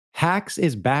Hacks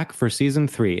is back for season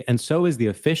 3, and so is the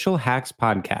official Hacks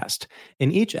podcast.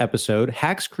 In each episode,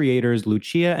 Hacks creators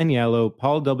Lucia Agnello,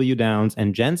 Paul W. Downs,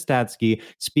 and Jen Statsky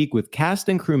speak with cast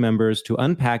and crew members to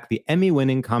unpack the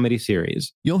Emmy-winning comedy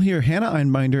series. You'll hear Hannah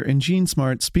Einbinder and Gene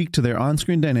Smart speak to their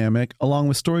on-screen dynamic, along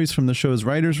with stories from the show's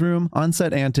writer's room,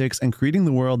 on-set antics, and creating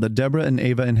the world that Deborah and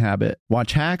Ava inhabit.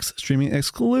 Watch Hacks, streaming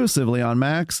exclusively on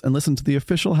Max, and listen to the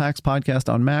official Hacks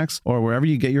podcast on Max or wherever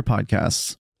you get your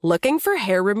podcasts. Looking for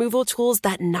hair removal tools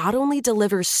that not only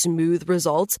deliver smooth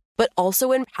results, but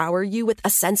also empower you with a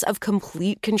sense of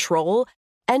complete control?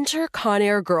 Enter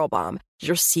Conair Girl Bomb,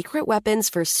 your secret weapons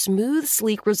for smooth,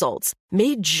 sleek results,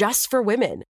 made just for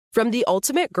women. From the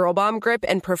ultimate Girl Bomb grip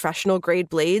and professional-grade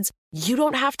blades, you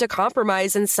don't have to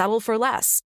compromise and settle for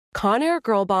less. Conair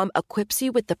Girl Bomb equips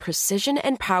you with the precision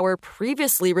and power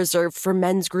previously reserved for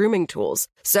men's grooming tools.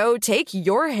 So take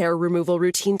your hair removal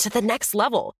routine to the next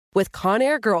level with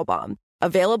Conair Girl Bomb.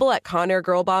 Available at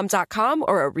ConairGirlBomb.com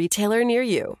or a retailer near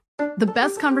you. The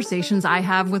best conversations I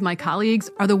have with my colleagues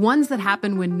are the ones that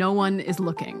happen when no one is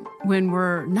looking, when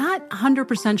we're not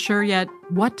 100% sure yet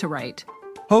what to write.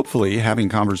 Hopefully, having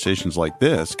conversations like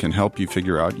this can help you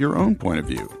figure out your own point of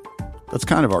view. That's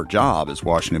kind of our job as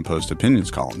Washington Post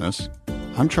opinions columnists.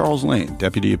 I'm Charles Lane,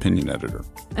 Deputy Opinion Editor.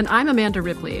 And I'm Amanda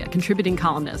Ripley, a contributing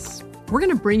columnist. We're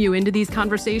going to bring you into these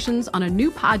conversations on a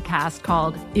new podcast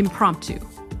called Impromptu.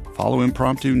 Follow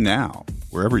Impromptu now,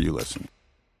 wherever you listen.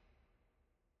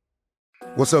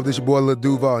 What's up, this your boy Lil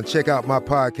Duval, and check out my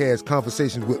podcast,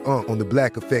 Conversations with Unc, on the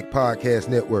Black Effect Podcast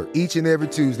Network. Each and every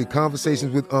Tuesday,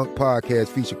 Conversations with Unc podcast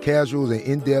feature casual and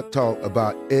in-depth talk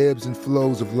about ebbs and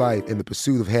flows of life and the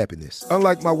pursuit of happiness.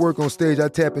 Unlike my work on stage, I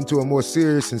tap into a more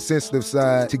serious and sensitive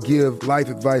side to give life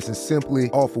advice and simply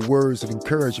offer words of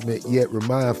encouragement, yet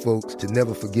remind folks to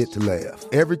never forget to laugh.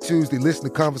 Every Tuesday, listen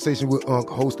to Conversations with Unc,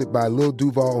 hosted by Lil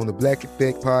Duval on the Black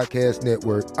Effect Podcast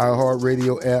Network,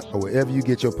 iHeartRadio app, or wherever you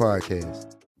get your podcasts.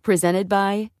 Presented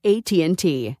by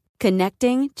AT&T.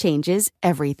 Connecting changes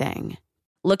everything.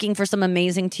 Looking for some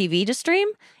amazing TV to stream?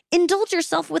 Indulge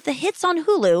yourself with the hits on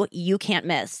Hulu you can't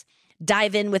miss.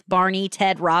 Dive in with Barney,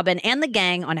 Ted, Robin, and the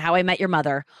gang on How I Met Your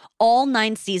Mother. All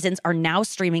 9 seasons are now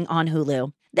streaming on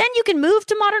Hulu. Then you can move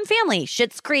to Modern Family,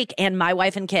 Schitt's Creek, and My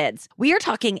Wife and Kids. We are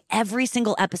talking every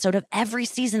single episode of every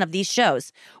season of these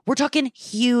shows. We're talking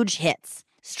huge hits.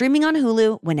 Streaming on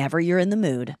Hulu whenever you're in the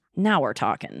mood. Now we're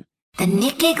talking. The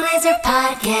Nikki Glazer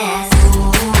Podcast.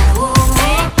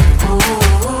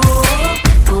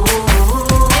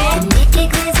 The Nikki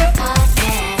Glazer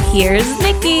Podcast. Here's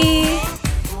Nikki.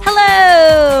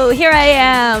 Hello, here I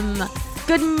am.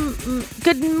 Good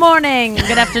morning,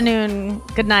 good afternoon,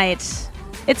 good night.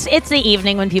 It's the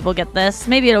evening when people get this.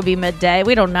 Maybe it'll be midday.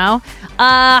 We don't know.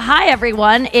 Hi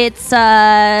everyone. It's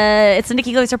the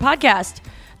Nikki Glazer Podcast.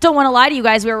 Don't want to lie to you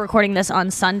guys. We were recording this on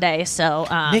Sunday, so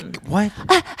Nick, what?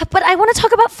 But I want to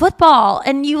talk about football,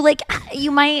 and you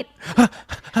might.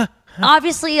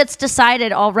 Obviously, it's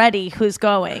decided already who's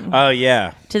going. Oh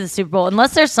yeah, to the Super Bowl,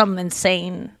 unless there's some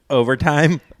insane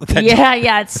overtime.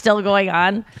 Yeah, it's still going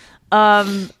on.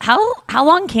 How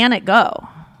long can it go?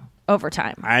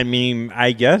 Overtime. I mean,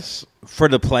 I guess for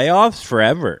the playoffs,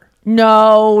 forever.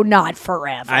 No, not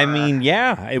forever. I mean,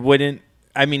 yeah, it wouldn't.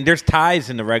 I mean, there's ties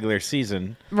in the regular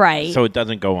season, right? So it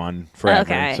doesn't go on forever.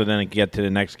 Okay. So then it get to the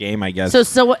next game, I guess.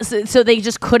 So they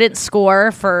just couldn't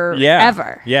score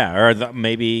forever. Yeah, or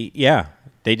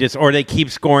they keep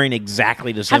scoring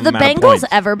exactly the same. Have the amount Bengals of points.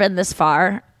 ever been this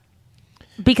far?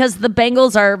 Because the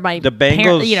Bengals are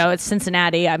it's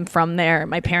Cincinnati. I'm from there.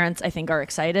 My parents, I think, are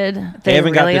excited. They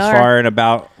haven't really got this far in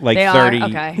about 30,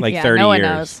 okay. 30 Noah years.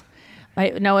 knows.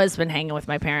 Noah's been hanging with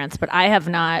my parents, but I have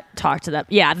not talked to them.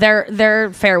 Yeah, they're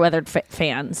fair-weathered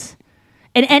fans.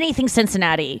 And anything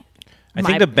Cincinnati, I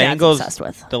think the Bengals, obsessed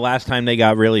with. the last time they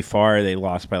got really far, they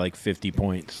lost by 50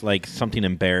 points. Something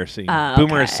embarrassing.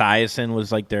 Boomer Esiason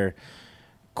was their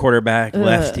quarterback,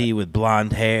 lefty with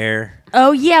blonde hair.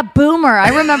 Oh, yeah, Boomer.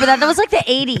 I remember that. That was the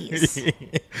 80s.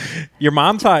 Your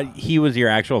mom thought he was your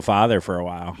actual father for a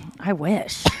while. I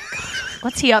wish.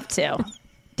 What's he up to?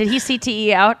 Did he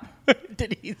CTE out?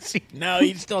 Did he see? No,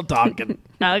 he's still talking.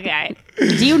 Okay.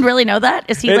 Do you really know that?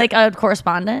 Is he a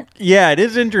correspondent? Yeah, it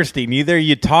is interesting. Either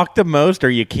you talk the most or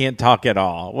you can't talk at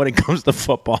all when it comes to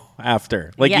football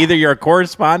after. Either you're a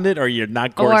correspondent or you're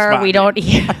not correspondent. Or we don't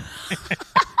hear.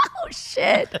 Oh,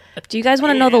 shit. Do you guys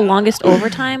want to know the longest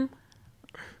overtime?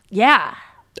 Yeah.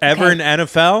 Ever in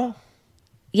NFL?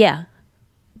 Yeah.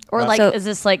 Or is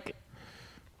this It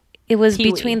was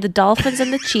Pee-wee. between the Dolphins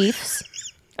and the Chiefs.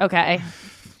 Okay.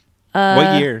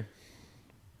 What year?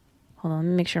 Hold on, let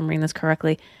me make sure I'm reading this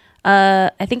correctly.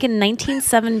 I think in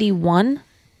 1971.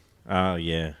 Oh,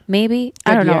 yeah. Maybe.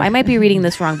 I don't know. I might be reading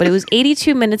this wrong, but it was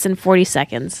 82 minutes and 40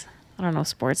 seconds. I don't know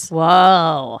sports.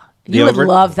 Whoa. You would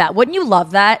love that. Wouldn't you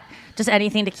love that? Just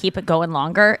anything to keep it going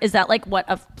longer. Is that like what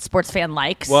a sports fan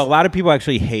likes? Well, a lot of people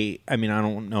actually hate. I mean, I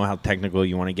don't know how technical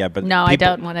you want to get, but no, I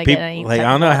don't want to get any. Like, I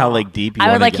don't know how like deep.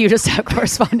 I would like you to start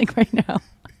corresponding right now.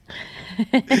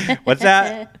 What's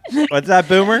that? What's that,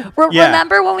 Boomer?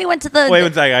 Remember when we went to the? Wait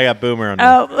one second. I got Boomer on.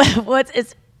 Oh,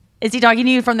 is he talking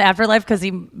to you from the afterlife? Because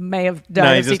he may have done.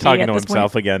 No, he's just talking to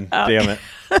himself again. Oh. Damn it!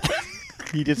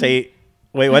 You just ate.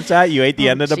 Wait, what's that? You ate the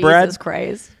end of the bread? Jesus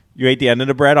Christ! You ate the end of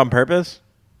the bread on purpose?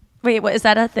 Wait, what is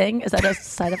that a thing? Is that a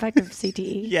side effect of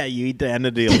CTE? Yeah, you eat the end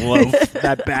of the loaf,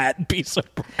 that bad piece of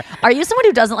bread. Are you someone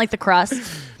who doesn't like the crust?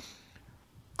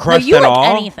 Crust you at like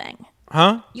all? Anything?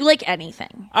 Huh? You like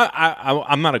anything?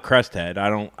 I'm not a crust head. I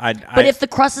don't. But if the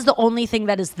crust is the only thing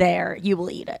that is there, you will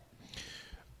eat it.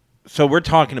 So we're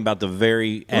talking about the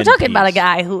very end. We're talking about a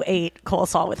guy who ate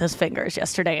coleslaw with his fingers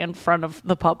yesterday in front of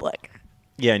the public.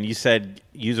 Yeah, and you said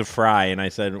use a fry, and I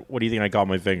said, "What do you think I call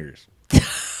my fingers?"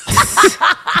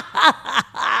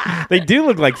 They do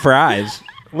look like fries.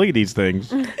 Look at these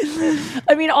things.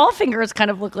 I mean, all fingers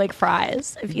kind of look like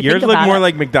fries. If you Yours think look about more it.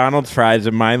 like McDonald's fries,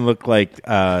 and mine look like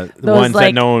the ones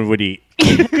that no one would eat.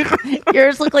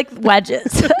 Yours look like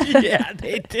wedges. Yeah,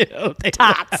 they do.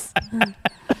 Tots.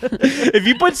 If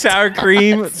you put sour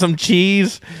cream, some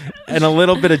cheese, and a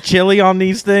little bit of chili on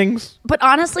these things. But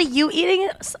honestly, you eating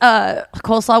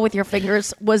coleslaw with your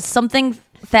fingers was something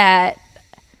that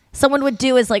someone would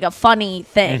do as like a funny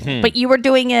thing. Mm-hmm. But you were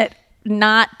doing it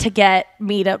not to get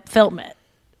me to film it.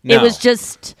 No. It was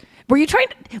just... Were you trying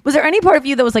to... Was there any part of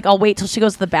you that was like, I'll wait till she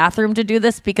goes to the bathroom to do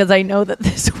this because I know that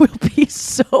this will be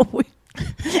so...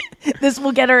 this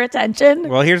will get her attention?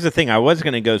 Well, here's the thing. I was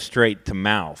going to go straight to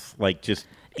mouth. Like, just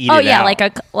eat it out. Oh, yeah.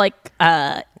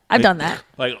 I've done that.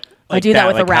 Like I do that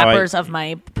with the wrappers of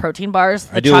my protein bars.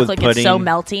 The chocolate gets so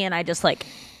melty and I just like...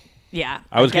 Yeah.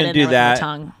 I was going to do that.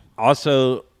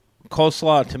 Also...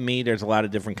 Coleslaw, to me, there's a lot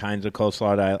of different kinds of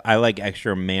coleslaw. I like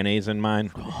extra mayonnaise in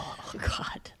mine. Oh,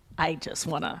 God. I just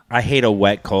want to... I hate a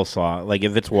wet coleslaw. Like,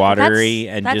 if it's watery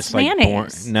that's just like...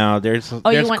 mayonnaise. No, there's you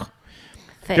want...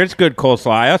 There's good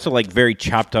coleslaw. I also like very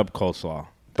chopped up coleslaw.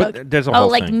 But there's a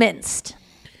whole thing. Oh, like minced.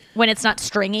 When it's not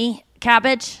stringy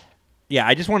cabbage? Yeah,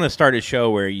 I just want to start a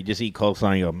show where you just eat coleslaw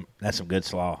and you go, that's some good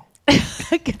slaw.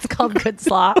 It's called good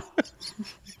slaw.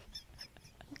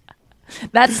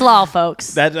 That's slaw,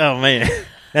 folks. Oh, man.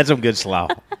 That's some good slaw.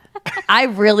 I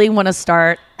really want to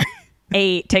start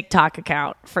a TikTok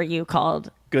account for you called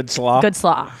Good Slaw. Good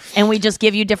Slaw. And we just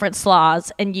give you different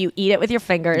slaws and you eat it with your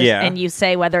fingers and you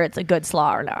say whether it's a good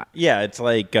slaw or not. Yeah, it's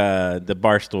like the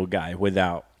Barstool guy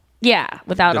without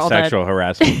all sexual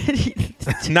harassment.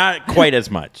 Not quite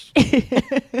as much.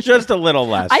 Just a little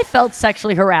less. I felt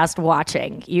sexually harassed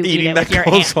watching you eat it with your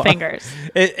fingers.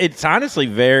 It's honestly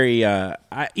very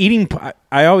eating.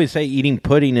 I always say eating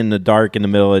pudding in the dark in the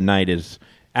middle of the night is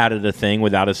out of the thing.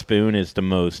 Without a spoon is the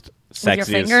most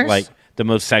sexiest, like the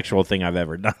most sexual thing I've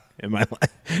ever done in my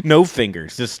life. No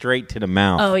fingers, just straight to the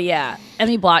mouth. Oh yeah,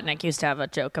 Emmy Blotnick used to have a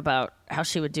joke about how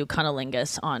she would do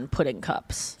cunnilingus on pudding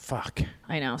cups. Fuck.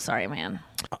 I know. Sorry, man.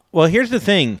 Well, here's the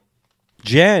thing.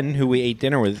 Jen, who we ate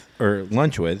dinner with or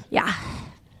lunch with,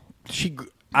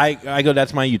 I go,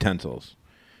 that's my utensils.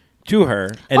 To her,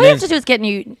 and all you have to do is get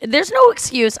new. There's no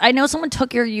excuse. I know someone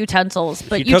took your utensils,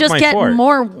 but you just get fork.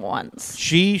 More ones.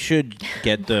 She should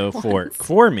get the fork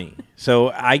for me. So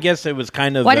I guess it was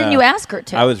kind of. Why didn't you ask her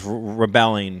to? I was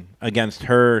rebelling against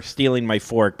her stealing my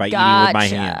fork by eating with my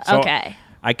hands. So okay.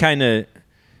 I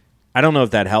don't know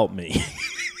if that helped me.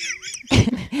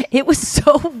 It was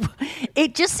so...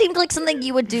 It just seemed like something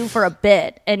you would do for a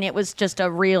bit, and it was just a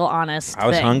real honest I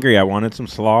was thing. hungry. I wanted some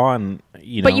slaw, and,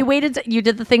 But you waited... You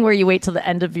did the thing where you wait till the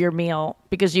end of your meal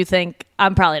because you think,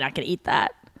 I'm probably not going to eat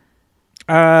that.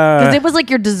 Because it was like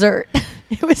your dessert.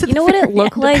 It was you know what it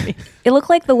looked like? It looked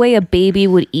like the way a baby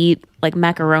would eat, like,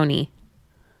 macaroni.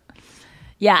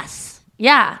 Yes.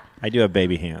 Yeah. I do have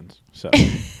baby hands, so...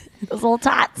 Those little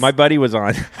tots. My buddy was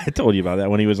on... I told you about that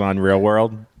when he was on Real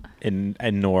World. In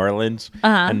New Orleans,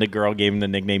 and the girl gave him the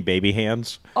nickname Baby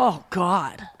Hands. Oh,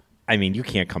 God. I mean, you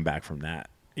can't come back from that,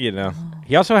 you know?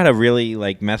 He also had a really,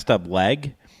 like, messed up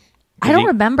leg. I don't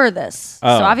remember this. So,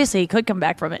 obviously, he could come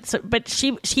back from it. So, but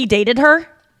he dated her?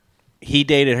 He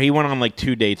dated her. He went on, like,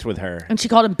 2 dates with her. And she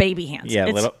called him Baby Hands. Yeah,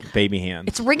 little Baby Hands.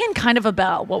 It's ringing kind of a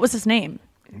bell. What was his name?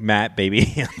 Matt Baby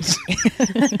Hands.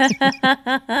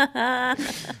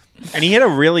 And he had a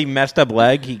really messed up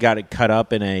leg. He got it cut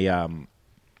up in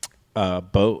a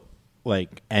boat,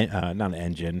 like not an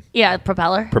engine. Yeah,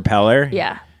 propeller. Propeller.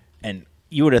 Yeah. And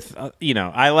you would have,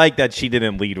 I like that she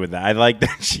didn't lead with that. I like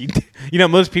that she,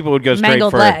 most people would go straight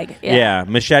Mangled for leg. Yeah,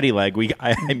 machete leg.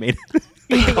 I made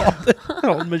it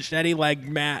called machete leg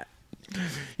Matt.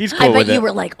 He's cool I bet with you it.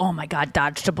 were like, oh my God,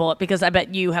 dodged a bullet, because I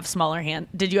bet you have smaller hands.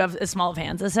 Did you have as small of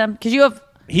hands as him? Because you have.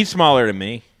 He's smaller than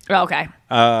me. Oh, okay.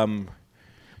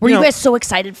 Were you guys so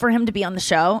excited for him to be on the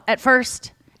show at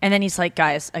first? And then he's like,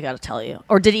 guys, I got to tell you.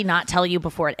 Or did he not tell you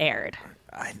before it aired?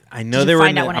 I know Did they you were.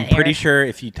 find out when I'm it pretty aired? sure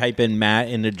if you type in Matt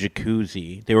in the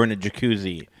jacuzzi, they were in a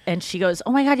jacuzzi. And she goes,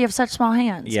 oh my God, you have such small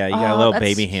hands. Yeah, you got little that's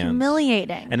baby hands.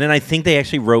 Humiliating. And then I think they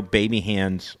actually wrote baby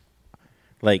hands,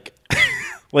 like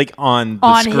on the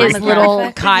on screen. his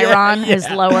little chyron, his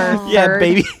lower third. Yeah,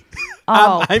 baby.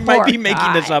 Oh, I might be poor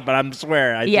making this guy. up, but I'm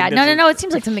swear. I Yeah, think no. It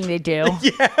seems like something they do.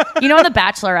 Yeah. You know, on The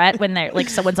Bachelorette, when they're like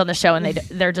someone's on the show and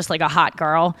they're just like a hot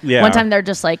girl. Yeah. One time they're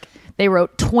just like they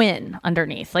wrote twin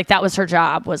underneath. Like that was her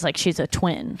job. Was like she's a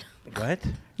twin. What?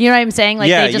 You know what I'm saying? Like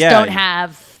they just don't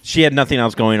have. She had nothing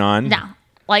else going on. No.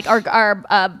 Like our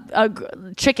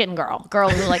chicken girl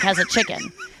who like has a chicken.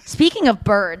 Speaking of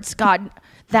birds, God,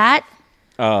 that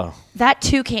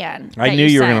toucan. I knew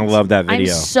you were going to love that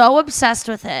video. I'm so obsessed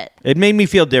with it. It made me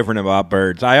feel different about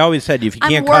birds. I always said if you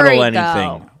can't worried, cuddle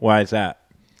anything, though, why is that?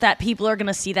 that people are going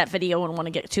to see that video and want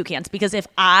to get toucans. Because if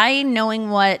knowing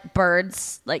what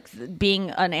birds, like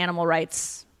being an animal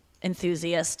rights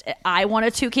enthusiast, I want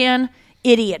a toucan,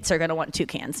 idiots are going to want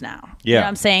toucans now. Yeah. You know what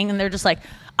I'm saying? And they're just like,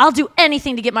 I'll do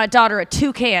anything to get my daughter a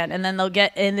toucan. And then they'll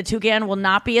get, and the toucan will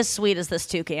not be as sweet as this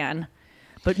toucan.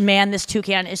 But man, this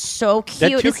toucan is so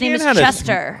cute. His name is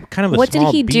Chester. What did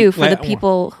he do for the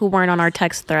people who weren't on our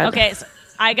text thread? Okay, so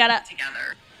I gotta.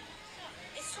 Together.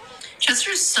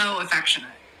 Chester's so affectionate.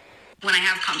 When I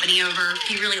have company over, if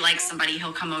he really likes somebody,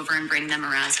 he'll come over and bring them a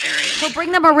raspberry. He'll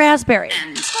bring them a raspberry.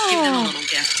 And give them a little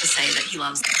gift to say that he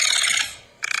loves them.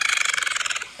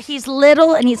 He's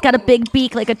little and he's got a big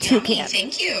beak like a toucan.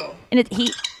 Thank you. And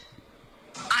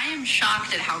I am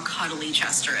shocked at how cuddly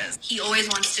Chester is. He always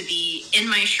wants to be in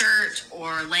my shirt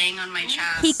or laying on my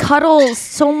chest. He cuddles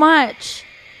so much.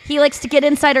 He likes to get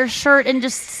inside her shirt and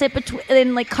just sit between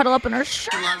and like cuddle up in her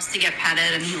shirt. He loves to get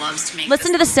petted and he loves to make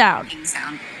Listen to the sound.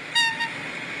 sound.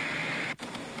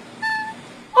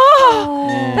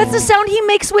 Oh, that's the sound he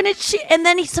makes when it's and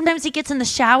then sometimes he gets in the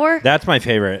shower. That's my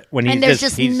favorite. When he's and there's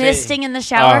just he's misting in the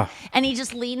shower, and he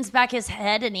just leans back his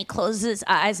head and he closes his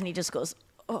eyes and he just goes,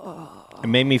 oh. It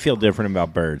made me feel different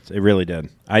about birds. It really did.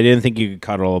 I didn't think you could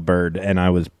cuddle a bird, and I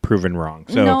was proven wrong.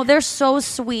 So No, they're so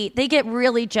sweet. They get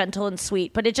really gentle and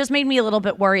sweet, but it just made me a little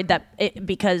bit worried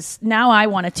because now I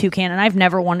want a toucan, and I've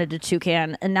never wanted a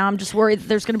toucan, and now I'm just worried that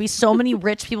there's going to be so many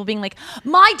rich people being like,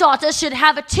 my daughter should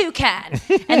have a toucan,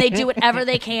 and they do whatever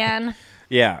they can.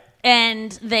 Yeah.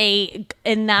 And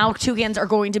now toucans are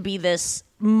going to be this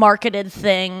marketed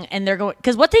thing, and they're going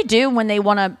because what they do when they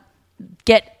want to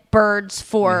get birds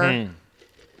for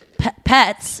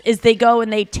pets is they go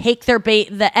and they take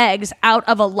the eggs out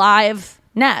of a live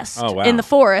nest in the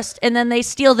forest, and then they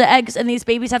steal the eggs, and these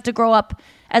babies have to grow up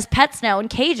as pets now in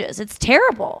cages. It's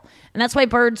terrible, and that's why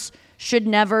birds should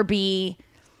never be.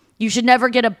 You should never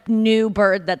get a new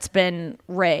bird that's been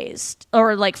raised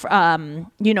or like,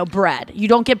 bred. You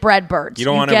don't get bred birds. You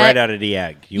don't want it right out of the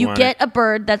egg. You get a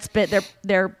bird that's been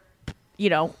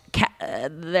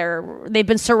they've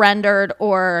been surrendered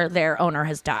or their owner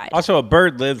has died. Also, a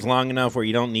bird lives long enough where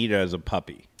you don't need it as a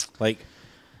puppy. Like,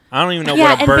 I don't even know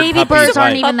what a bird and baby puppy birds is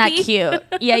aren't like. even that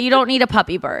cute. Yeah, you don't need a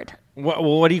puppy bird.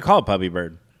 What do you call a puppy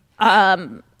bird? A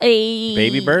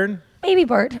baby bird. Baby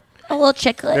bird. A little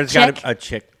chicklet.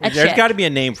 There's got to be a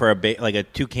name for like a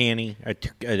toucan-y,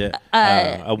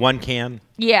 a one can.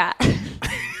 Yeah.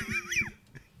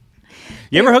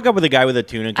 You ever hook up with a guy with a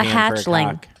tuna can for a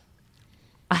cock?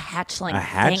 A hatchling. A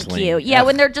hatchling. Thank you. Yeah,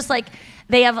 when they're just like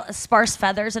they have sparse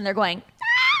feathers and they're going.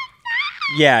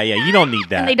 Yeah. You don't need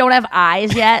that. And they don't have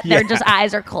eyes yet. Their just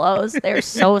eyes are closed. They're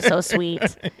so sweet.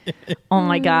 Oh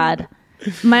my God.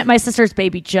 My sister's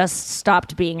baby just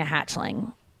stopped being a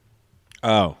hatchling.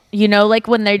 Oh. You know, like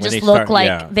when they just look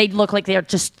like they look like they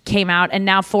just came out, and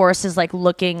now Forrest is like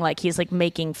looking like he's like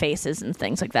making faces and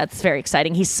things like that. It's very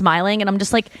exciting. He's smiling, and I'm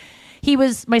just like,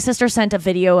 my sister sent a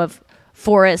video of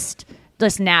Forrest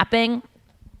just napping,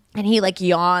 and he like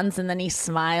yawns and then he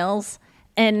smiles.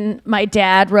 And my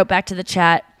dad wrote back to the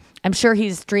chat, I'm sure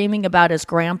he's dreaming about his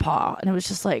grandpa. And it was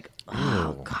just like,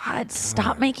 oh God,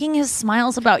 stop making his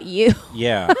smiles about you.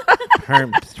 Yeah.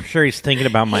 I'm sure he's thinking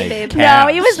about my calves. No,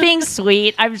 he was being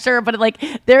sweet, I'm sure. But like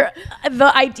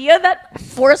the idea that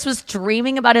Forrest was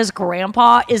dreaming about his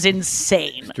grandpa is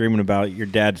insane. Dreaming about your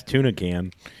dad's tuna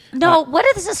can. No, what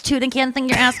is this tuna can thing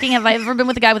you're asking? Have I ever been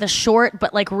with a guy with a short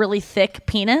but like really thick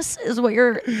penis? Is what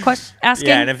you're asking?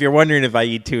 Yeah, and if you're wondering if I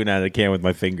eat tuna out of the can with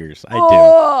my fingers, I do.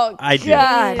 Oh, I do.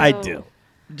 God. I do.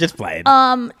 Just playing.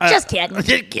 Just kidding.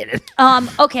 Just kidding.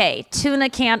 Okay, tuna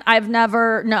can. I've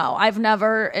never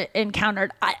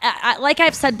encountered. I like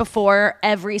I've said before,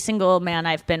 every single man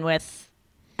I've been with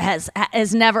has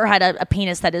never had a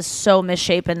penis that is so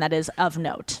misshapen that is of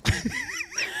note.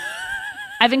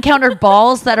 I've encountered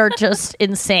balls that are just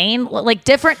insane. Like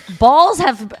different balls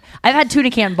I've had tuna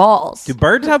can balls. Do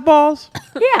birds have balls?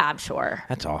 Yeah, I'm sure.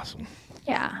 That's awesome.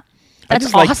 Yeah.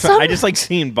 That's awesome. I just like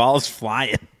seeing balls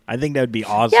flying. I think that would be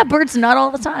awesome. Yeah, birds nut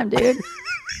all the time, dude.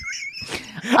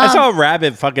 I saw a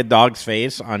rabbit fuck a dog's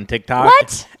face on TikTok.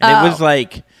 What? And it was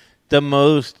like the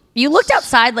most... You looked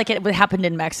outside like it happened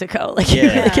in Mexico. Like,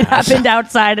 yeah. like it happened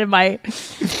outside in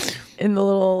the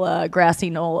little grassy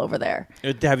knoll over there.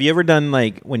 Have you ever done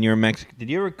like when you were in Mexico? Did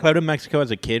you ever go to Mexico as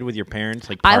a kid with your parents?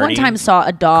 Like I one time saw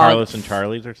a dog, Carlos and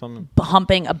Charlie's or something,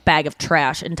 humping a bag of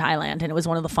trash in Thailand, and it was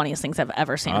one of the funniest things I've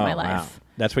ever seen in my life. Wow.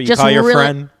 That's what you call your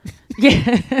friend?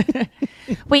 Yeah.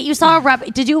 Wait, you saw a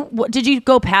rabbit? Did you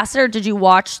go past it or did you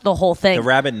watch the whole thing? The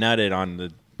rabbit nutted on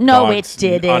the no, it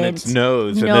didn't on its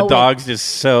nose, no, and the dog's just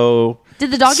so. Did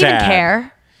the dog sad. even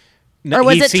care? No, or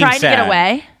was it trying to get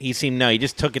away? He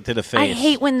just took it to the face. I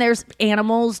hate when there's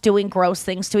animals doing gross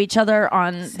things to each other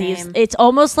on these. It's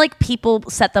almost like people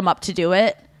set them up to do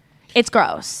it. It's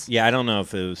gross. Yeah, I don't know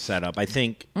if it was set up. I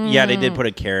think, yeah, they did put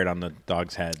a carrot on the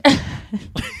dog's head.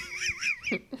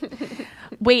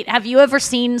 Wait, have you ever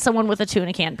seen someone with a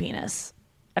tuna can penis?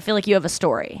 I feel like you have a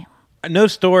story. No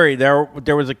story. There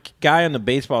was a guy on the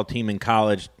baseball team in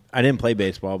college. I didn't play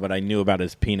baseball, but I knew about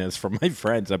his penis from my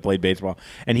friends that played baseball.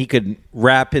 And he could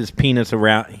wrap his penis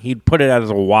around. He'd put it as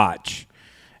a watch.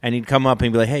 And he'd come up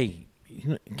and be like, hey,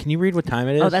 can you read what time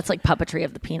it is? Oh, that's like puppetry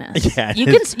of the penis. Yeah.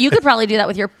 You could probably do that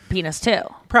with your penis too.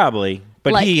 Probably.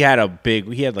 But like, he had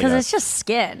because it's just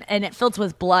skin and it fills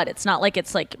with blood. It's not like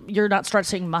you're not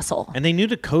stretching muscle. And they knew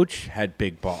the coach had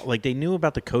big balls. Like they knew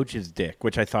about the coach's dick,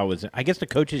 which I thought was. I guess the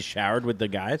coaches showered with the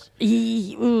guys.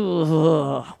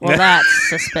 Well, that's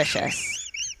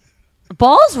suspicious.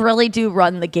 Balls really do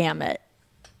run the gamut.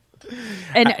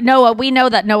 And Noah, we know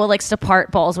that Noah likes to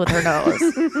part balls with her nose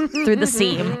through the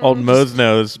seam. Old Mo's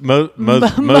nose. Mo's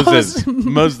nose.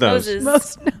 Mo's nose.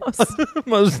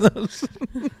 Mo's nose.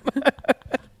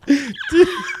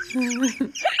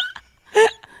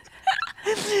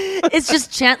 It's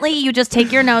just gently, you just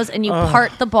take your nose and you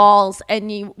part the balls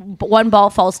and one ball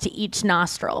falls to each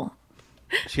nostril.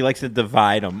 She likes to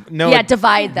divide them. No, yeah,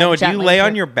 divide them. No, do you lay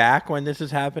on your back when this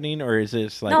is happening, or is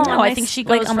this like? No, I think she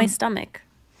goes like on my stomach.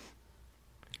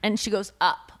 And she goes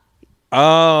up.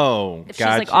 Oh, if she's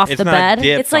like off the bed,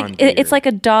 it's like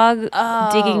a dog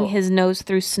digging his nose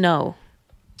through snow.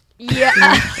 Yeah,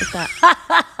 like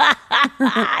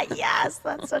that. Yes,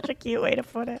 that's such a cute way to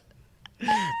put it.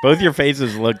 Both your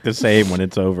faces look the same when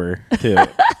it's over, too.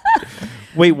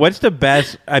 Wait, what's the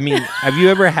best? I mean, have you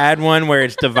ever had one where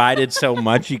it's divided so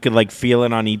much you could like feel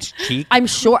it on each cheek? I'm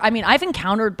sure. I mean, I've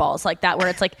encountered balls like that where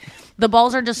it's like the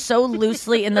balls are just so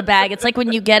loosely in the bag. It's like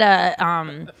when you get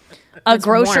a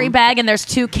grocery bag and there's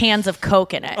 2 cans of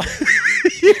Coke in it.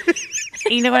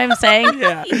 You know what I'm saying?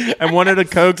 Yeah. And one of the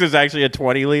Cokes is actually a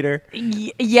 20 liter.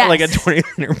 Yes. Like a 20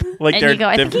 liter. Like and you go,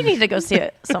 I think you need to go see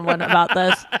someone about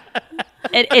this.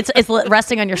 It's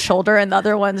resting on your shoulder and the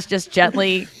other one's just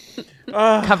gently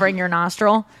covering your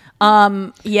nostril.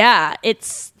 Yeah,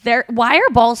 it's there. Why are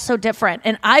balls so different?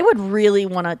 And I would really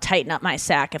want to tighten up my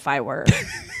sack if I were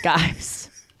guys.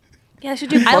 Yeah, I should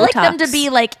do Botox. I like them to be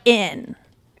like in.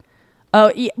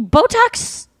 Oh, yeah,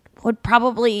 Botox would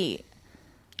probably.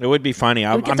 It would be funny.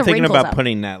 I'm thinking about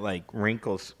putting that like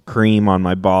wrinkles cream on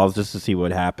my balls just to see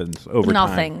what happens over time.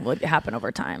 Nothing would happen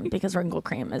over time because wrinkle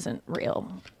cream isn't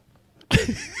real.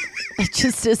 It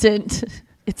just isn't.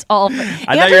 It's all.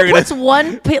 Andrew puts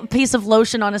one piece of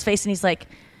lotion on his face and he's like,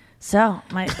 "So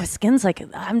my skin's like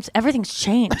everything's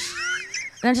changed."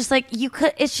 And I'm just like,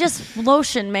 it's just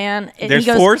lotion, man. And there's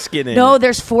foreskin in it. No,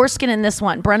 there's foreskin in this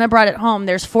one. Brenna brought it home.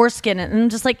 There's foreskin in it. And I'm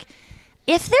just like,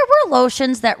 if there were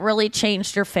lotions that really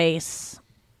changed your face,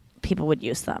 people would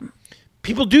use them.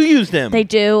 People do use them. They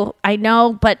do. I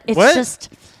know, but it's just.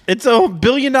 It's a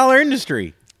billion-dollar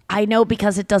industry. I know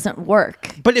because it doesn't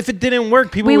work. But if it didn't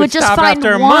work, people would just stop find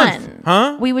after a month.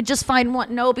 Huh? We would just find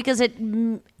one. No, because I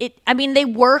mean, they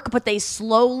work, but they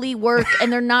slowly work,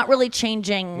 and they're not really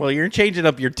changing. Well, you're changing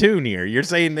up your tune here. You're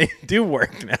saying they do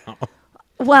work now.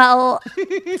 Well,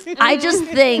 I just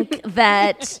think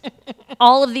that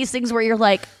all of these things where you're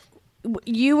like,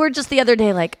 you were just the other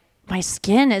day like, my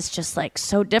skin is just like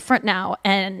so different now.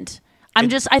 And I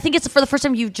think it's for the first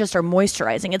time you just are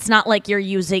moisturizing. It's not like you're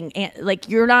using, like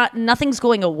nothing's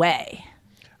going away.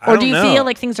 Or do you feel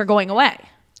like things are going away?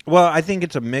 Well, I think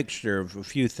it's a mixture of a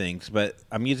few things, but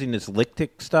I'm using this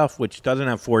Lictic stuff, which doesn't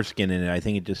have foreskin in it. I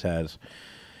think it just has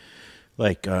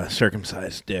like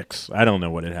circumcised dicks. I don't know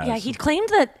what it has. Yeah, he claimed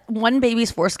that one baby's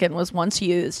foreskin was once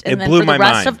used, and it then blew for the my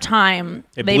rest mind. of time,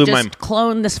 they just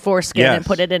cloned this foreskin and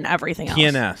put it in everything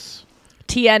else.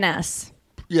 TNS.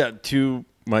 Yeah, too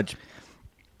much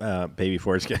baby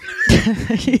foreskin.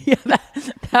 Yeah,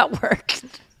 that worked.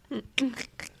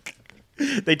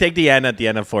 They take the N at the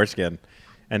end of foreskin,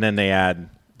 and then they add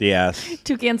the S.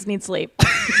 Toucans need sleep.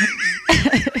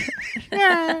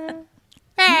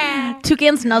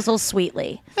 Toucans nuzzle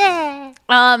sweetly.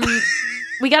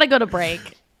 We got to go to break.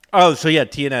 Oh, so yeah,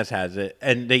 TNS has it.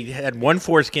 And they had one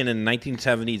foreskin in the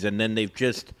 1970s, and then they've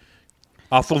just,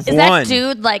 off of Is one. that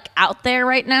dude, like, out there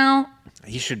right now?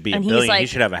 He should be a billion. Like, he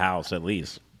should have a house, at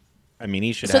least. I mean,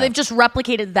 he should have. So they've just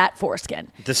replicated that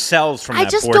foreskin. The cells from that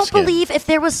foreskin. I just don't believe if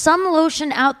there was some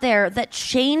lotion out there that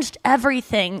changed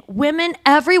everything,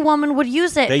 every woman would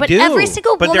use it. But every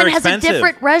single woman has a expensive.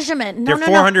 different regimen. They're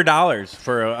 $400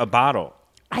 for a bottle.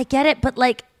 I get it, but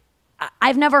like,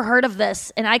 I've never heard of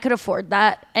this, and I could afford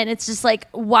that. And it's just like,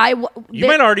 why? You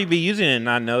might already be using it and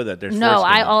not know that there's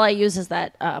foreskin. All I use is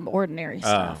that ordinary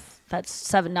stuff. That's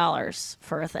 $7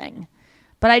 for a thing.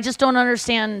 But I just don't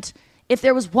understand. If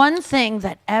there was one thing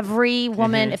that every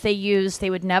woman, if they used, they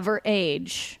would never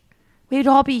age, we'd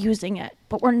all be using it.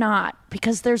 But we're not,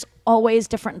 because there's always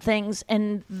different things.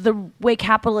 And the way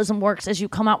capitalism works is you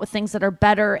come out with things that are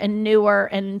better and newer,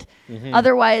 and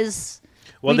otherwise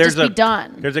we'd just be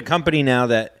done. There's a company now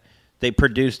that they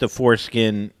produce the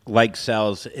foreskin-like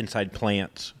cells inside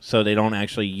plants, so they don't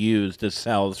actually use the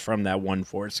cells from that one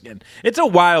foreskin. It's a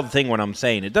wild thing what I'm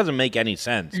saying. It doesn't make any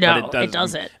sense. No, it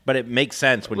doesn't. But it makes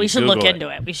sense when we you Google should look into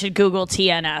it. We should Google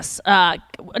TNS.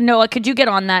 Noah, could you get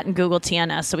on that and Google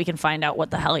TNS so we can find out what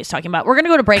the hell he's talking about? We're going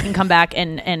to go to break and come back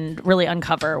and really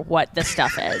uncover what this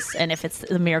stuff is and if it's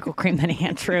the miracle cream that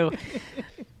Andrew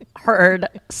heard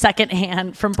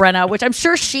secondhand from Brenna, which I'm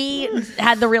sure she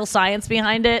had the real science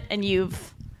behind it, and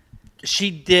she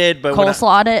did, but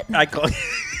coleslawed it. I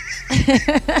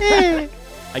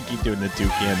keep doing the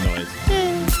toucan noise.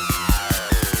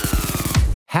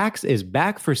 Hacks is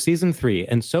back for season 3,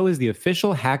 and so is the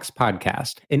official Hacks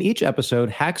podcast. In each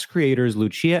episode, Hacks creators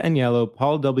Lucia Agnello,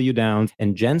 Paul W. Downs,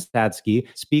 and Jen Statsky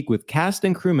speak with cast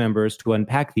and crew members to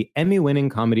unpack the Emmy-winning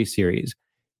comedy series.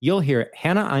 You'll hear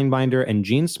Hannah Einbinder and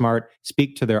Jean Smart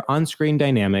speak to their on-screen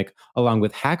dynamic, along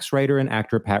with Hacks writer and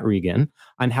actor Pat Regan,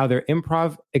 on how their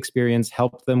improv experience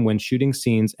helped them when shooting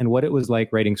scenes and what it was like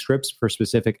writing scripts for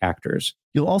specific actors.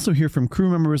 You'll also hear from crew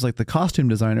members like the costume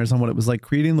designers on what it was like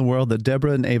creating the world that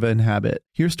Deborah and Ava inhabit.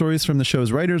 Hear stories from the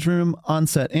show's writer's room,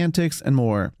 on-set antics, and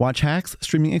more. Watch Hacks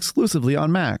streaming exclusively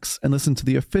on Max, and listen to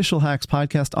the official Hacks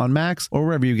podcast on Max or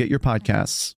wherever you get your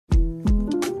podcasts.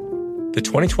 The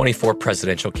 2024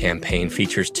 presidential campaign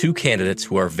features two candidates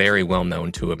who are very well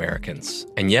known to Americans.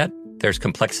 And yet, there's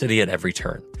complexity at every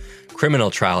turn. Criminal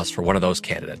trials for one of those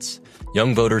candidates.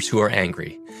 Young voters who are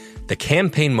angry. The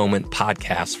Campaign Moment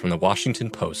podcast from the Washington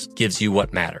Post gives you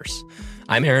what matters.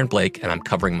 I'm Aaron Blake, and I'm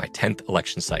covering my 10th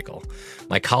election cycle.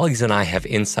 My colleagues and I have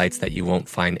insights that you won't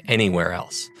find anywhere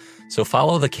else. So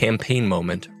follow The Campaign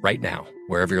Moment right now,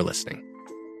 wherever you're listening.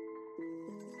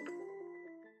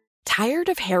 Tired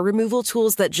of hair removal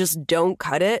tools that just don't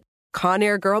cut it?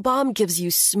 Conair Girl Bomb gives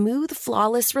you smooth,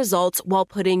 flawless results while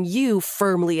putting you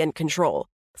firmly in control.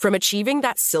 From achieving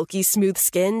that silky smooth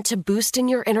skin to boosting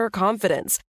your inner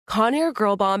confidence, Conair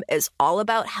Girl Bomb is all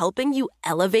about helping you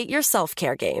elevate your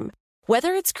self-care game.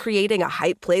 Whether it's creating a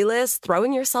hype playlist,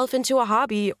 throwing yourself into a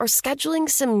hobby, or scheduling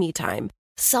some me time,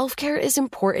 self-care is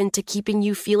important to keeping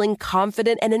you feeling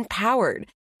confident and empowered.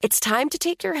 It's time to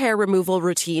take your hair removal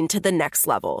routine to the next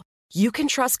level. You can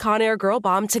trust Conair Girl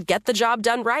Bomb to get the job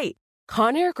done right.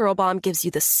 Conair Girl Bomb gives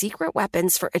you the secret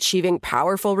weapons for achieving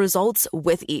powerful results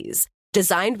with ease.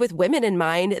 Designed with women in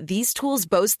mind, these tools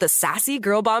boast the sassy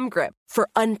Girl Bomb grip for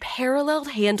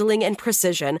unparalleled handling and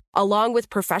precision, along with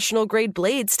professional-grade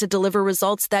blades to deliver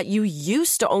results that you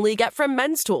used to only get from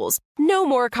men's tools. No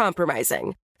more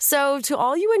compromising. So, to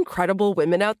all you incredible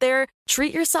women out there,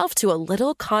 treat yourself to a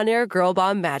little Conair Girl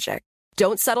Bomb magic.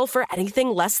 Don't settle for anything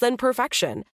less than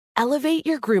perfection. Elevate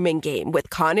your grooming game with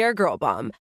Conair Girl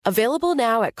Bomb. Available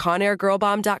now at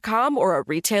ConairGirlBomb.com or a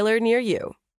retailer near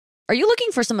you. Are you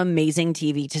looking for some amazing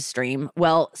TV to stream?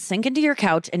 Well, sink into your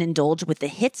couch and indulge with the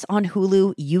hits on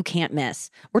Hulu you can't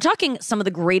miss. We're talking some of the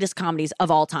greatest comedies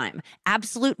of all time,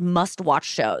 absolute must-watch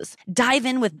shows. Dive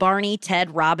in with Barney,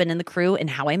 Ted, Robin, and the crew in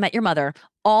How I Met Your Mother.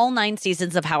 All 9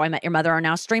 seasons of How I Met Your Mother are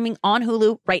now streaming on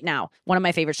Hulu right now. One of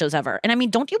my favorite shows ever. And I mean,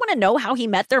 don't you want to know how he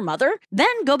met their mother?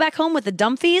 Then go back home with the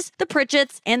Dumfies, the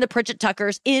Pritchetts, and the Pritchett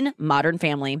Tuckers in Modern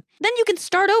Family. Then you can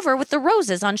start over with the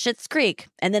Roses on Schitt's Creek.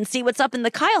 And then see what's up in the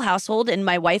Kyle household in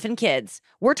My Wife and Kids.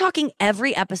 We're talking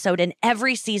every episode and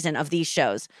every season of these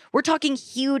shows. We're talking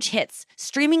huge hits,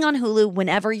 streaming on Hulu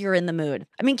whenever you're in the mood.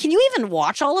 I mean, can you even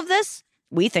watch all of this?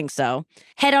 We think so.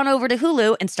 Head on over to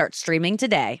Hulu and start streaming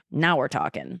today. Now we're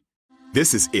talking.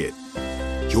 This is it.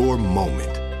 Your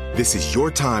moment. This is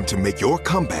your time to make your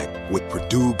comeback with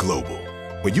Purdue Global.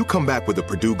 When you come back with a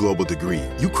Purdue Global degree,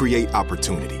 you create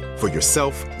opportunity for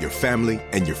yourself, your family,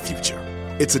 and your future.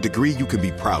 It's a degree you can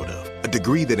be proud of, a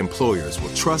degree that employers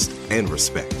will trust and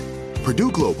respect.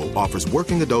 Purdue Global offers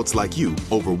working adults like you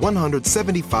over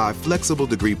 175 flexible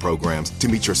degree programs to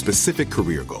meet your specific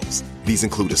career goals. These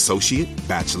include associate,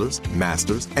 bachelor's,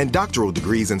 master's, and doctoral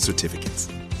degrees and certificates.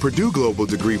 Purdue Global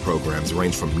degree programs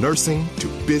range from nursing to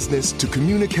business to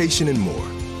communication and more.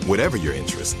 Whatever your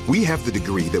interest, we have the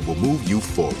degree that will move you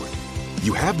forward.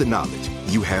 You have the knowledge,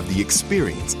 you have the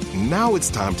experience. Now it's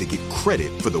time to get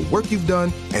credit for the work you've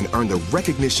done and earn the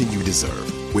recognition you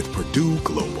deserve with Purdue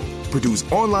Global. Purdue's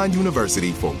online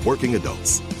university for working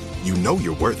adults. You know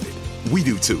you're worth it. We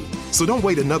do too. So don't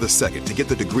wait another second to get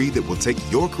the degree that will take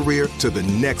your career to the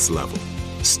next level.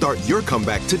 Start your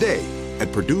comeback today at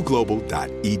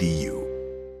purdueglobal.edu.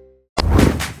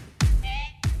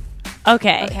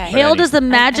 Okay. Hailed as the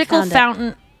magical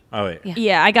fountain. Oh, wait.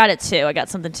 Yeah, I got it too. I got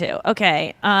something too.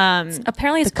 Okay.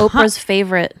 Apparently it's Oprah's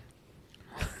favorite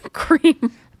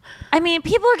cream. I mean,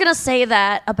 people are going to say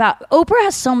that about Oprah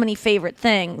has so many favorite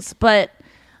things, but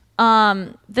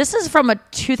this is from a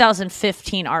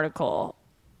 2015 article.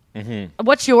 Mm-hmm.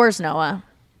 What's yours, Noah?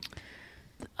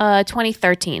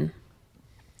 2013.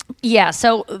 Yeah,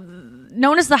 so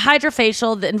known as the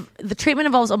hydrofacial, the treatment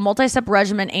involves a multi-step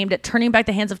regimen aimed at turning back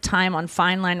the hands of time on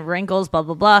fine line wrinkles, blah,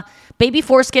 blah, blah. Baby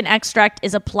foreskin extract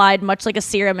is applied much like a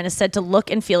serum and is said to look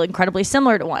and feel incredibly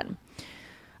similar to one.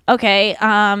 Okay,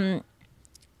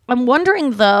 I'm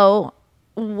wondering, though,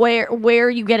 where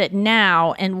you get it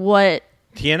now and what...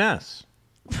 TNS.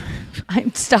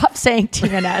 Stop saying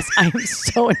TNS. I'm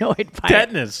so annoyed by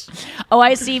Tetanus. it. Oh,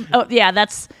 I see. Oh, yeah,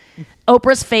 that's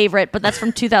Oprah's favorite, but that's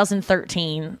from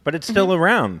 2013. But it's still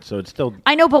around, so it's still...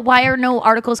 I know, but why are no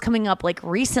articles coming up, like,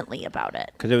 recently about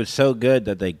it? Because it was so good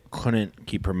that they couldn't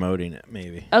keep promoting it,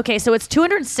 maybe. Okay, so it's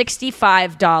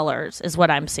 $265 is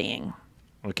what I'm seeing.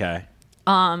 Okay.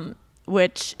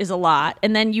 Which is a lot.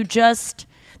 And then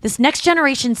this next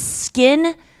generation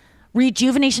skin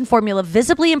rejuvenation formula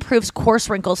visibly improves coarse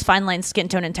wrinkles, fine lines, skin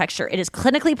tone, and texture. It is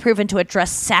clinically proven to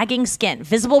address sagging skin.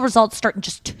 Visible results start in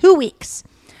just 2 weeks,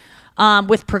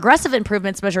 with progressive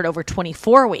improvements measured over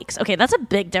 24 weeks. Okay, that's a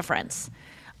big difference.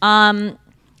 I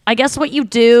guess what you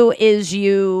do is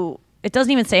it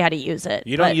doesn't even say how to use it.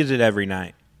 You don't use it every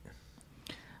night.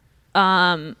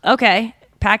 Okay.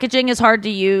 Packaging is hard to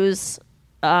use.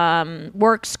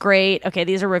 Works great. Okay,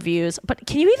 these are reviews. But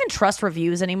can you even trust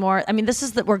reviews anymore? I mean,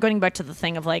 we're going back to the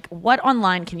thing of like, what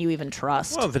online can you even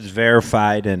trust? Well, if it's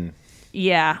verified and...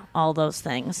 Yeah, all those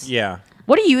things. Yeah.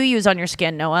 What do you use on your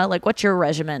skin, Noah? Like, what's your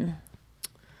regimen?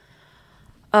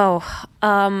 There's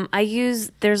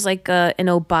like an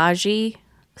Obagi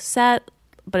set,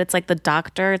 but it's like the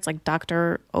doctor. It's like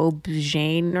Dr.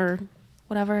 Aubergine or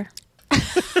whatever.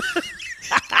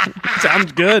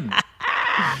 Sounds good.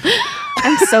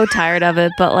 I'm so tired of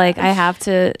it, but like I have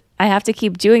to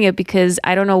keep doing it because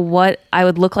I don't know what I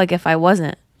would look like if I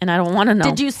wasn't, and I don't want to know.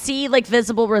 Did you see like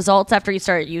visible results after you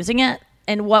started using it,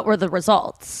 and what were the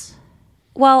results?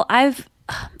 Well, I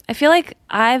feel like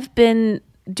I've been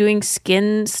doing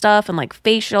skin stuff and like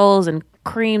facials and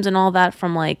creams and all that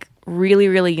from like really,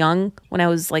 really young when I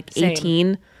was like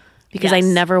 18 because I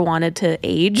never wanted to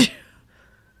age.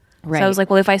 Right. So I was like,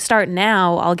 well, if I start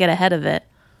now, I'll get ahead of it.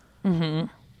 Mm-hmm.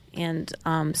 And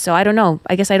so I don't know.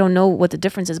 I guess I don't know what the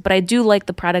difference is, but I do like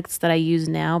the products that I use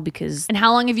now because... And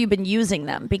how long have you been using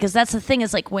them? Because that's the thing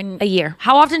is like A year.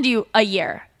 How often do you... A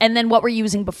year. And then what were you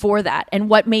using before that? And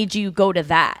what made you go to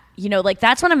that? You know, like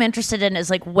that's what I'm interested in is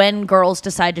like when girls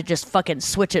decide to just fucking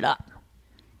switch it up.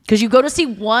 Because you go to see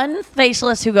one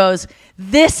facialist who goes,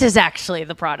 this is actually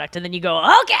the product. And then you go,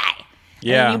 okay.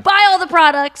 Yeah. And you buy all the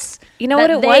products. You know what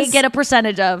it was? They get a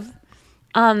percentage of.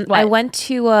 I went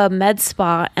to a med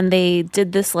spa and they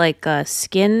did this like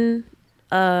skin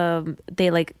they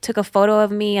like took a photo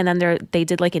of me, and then they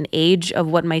did like an age of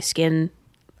what my skin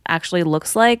actually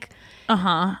looks like.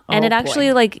 And it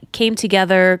actually like came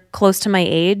together close to my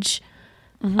age.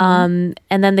 And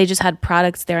then they just had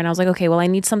products there, and I was like, okay, well, I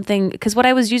need something, because what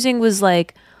I was using was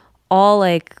like all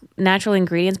like natural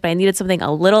ingredients, but I needed something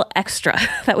a little extra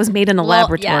that was made in a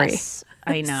laboratory. Yes.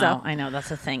 I know. I know. That's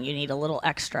the thing. You need a little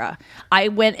extra. I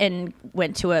went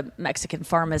to a Mexican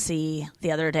pharmacy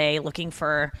the other day looking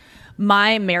for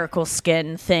my miracle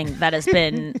skin thing that has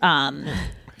been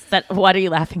what are you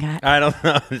laughing at? I don't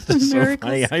know. It's just so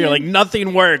funny how you're like,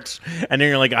 nothing works. And then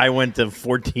you're like, I went to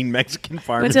 14 Mexican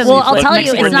pharmacies. Well, I'll tell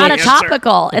you, it's not a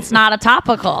topical. It's not a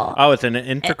topical. Oh, it's an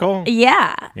integral?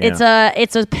 Yeah. It's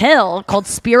a pill called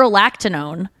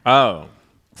spirulactinone. Oh.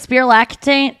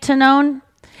 Spirulactinone.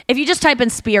 If you just type in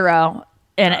Spiro,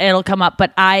 and it'll come up.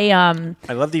 But I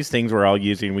love these things we're all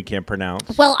using we can't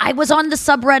pronounce. Well, I was on the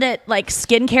subreddit like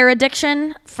skincare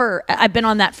addiction I've been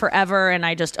on that forever, and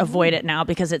I just avoid it now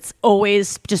because it's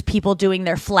always just people doing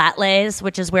their flat lays,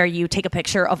 which is where you take a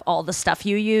picture of all the stuff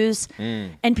you use,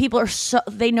 and people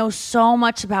they know so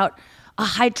much about a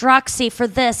hydroxy for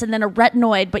this and then a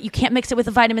retinoid, but you can't mix it with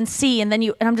a vitamin C, and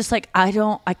I'm just like,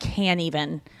 I can't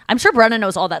even. I'm sure Brenna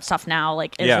knows all that stuff now,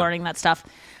 like is learning that stuff,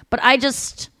 but I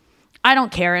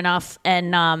don't care enough.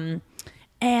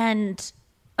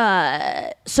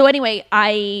 So anyway,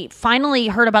 I finally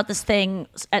heard about this thing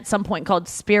at some point called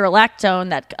spirulactinone,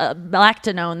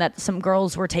 lactinone that some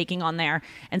girls were taking on there,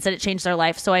 and said it changed their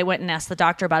life. So I went and asked the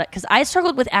doctor about it because I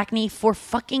struggled with acne for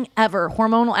fucking ever,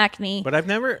 hormonal acne. But I've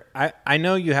never. I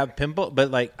know you have pimple,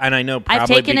 but like, and I know probably I've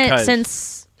taken because it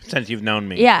since you've known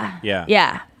me. Yeah.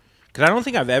 Because I don't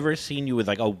think I've ever seen you with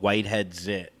like a whitehead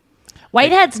zit.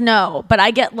 Whiteheads, no, but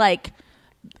I get like.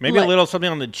 Maybe a little something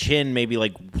on the chin, maybe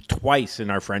like twice in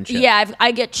our friendship. Yeah,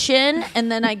 I get chin,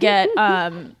 and then I get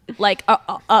like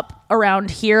up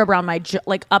around here, around my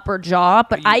like upper jaw.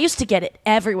 But I used to get it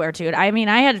everywhere, dude. I mean,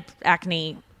 I had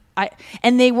acne,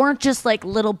 and they weren't just like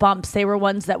little bumps. They were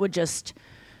ones that would just,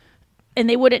 and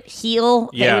they wouldn't heal.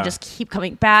 Yeah. They would just keep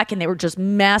coming back, and they were just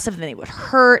massive, and they would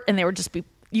hurt, and they would just be.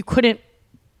 You couldn't.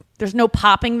 There's no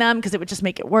popping them because it would just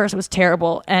make it worse. It was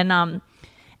terrible, And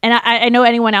I know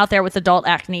anyone out there with adult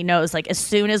acne knows, like, as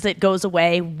soon as it goes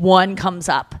away, one comes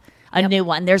up, a new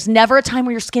one. There's never a time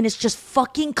where your skin is just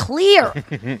fucking clear.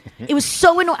 It was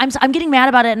so annoying. I'm getting mad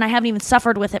about it, and I haven't even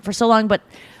suffered with it for so long. But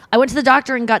I went to the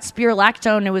doctor and got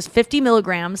spirulactinone. It was 50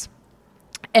 milligrams,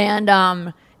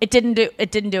 and it didn't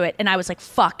do it. And I was like,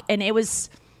 fuck. And it was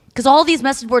because all these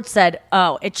message boards said,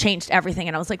 oh, it changed everything.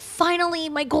 And I was like, finally,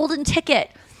 my golden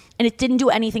ticket. And it didn't do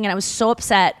anything, and I was so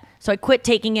upset. So I quit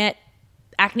taking it.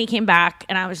 Acne came back,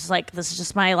 and I was just like, this is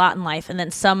just my lot in life. And then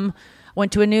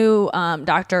went to a new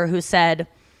doctor who said,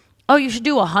 oh, you should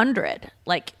do 100.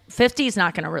 Like 50 is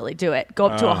not going to really do it. Go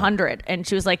up to 100. And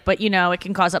she was like, but it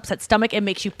can cause upset stomach. It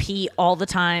makes you pee all the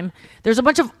time. There's a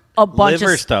bunch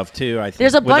liver stuff too. I think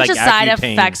there's a bunch of side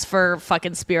Accutane. effects for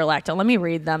fucking spirulactinone. Let me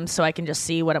read them so I can just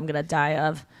see what I'm going to die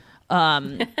of.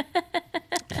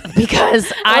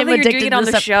 Because I'm addicted doing it to on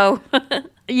the show.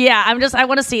 Yeah, I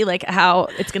want to see like how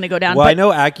it's going to go down. Well, I know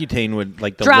Accutane would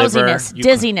like the drowsiness, liver,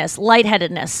 dizziness,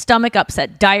 lightheadedness, stomach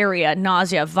upset, diarrhea,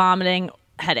 nausea, vomiting,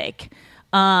 headache.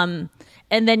 And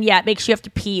then it makes you have to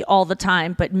pee all the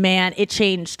time. But man, it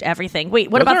changed everything. Wait,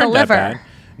 what about the liver?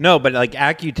 No, but like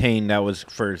Accutane, that was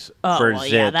for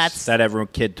zits that every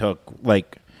kid took.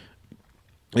 Like,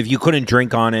 if you couldn't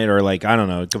drink on it, or like, I don't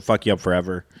know, it could fuck you up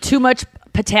forever. Too much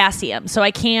potassium, so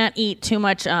I can't eat too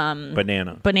much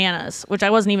bananas, which I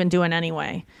wasn't even doing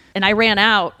anyway. And I ran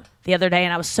out the other day,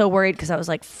 and I was so worried because I was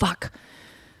like, fuck,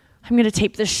 I'm gonna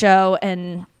tape this show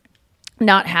and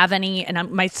not have any,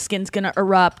 and my skin's gonna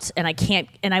erupt, and I can't.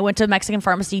 And I went to a Mexican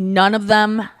pharmacy. None of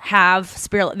them have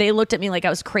spirulactinone. They looked at me like I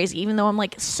was crazy, even though I'm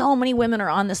like, so many women are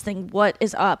on this thing. What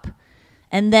is up?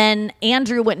 And then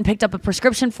Andrew went and picked up a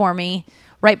prescription for me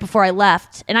right before I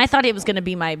left, and I thought it was going to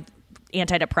be my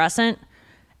antidepressant,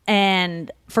 and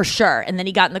for sure. And then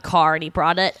he got in the car and he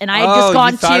brought it, and I had just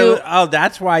gone to.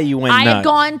 That's why you went. I had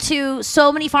gone to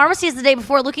so many pharmacies the day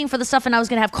before looking for the stuff, and I was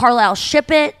going to have Carlisle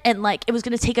ship it, and like it was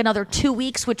going to take another 2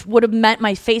 weeks, which would have meant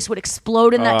my face would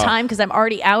explode in that time because I'm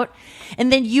already out.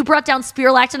 And then you brought down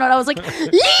spirulactinone. I was like,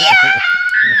 yeah.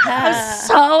 I was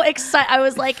so excited. I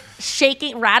was like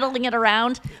shaking, rattling it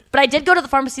around. But I did go to the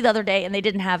pharmacy the other day, and they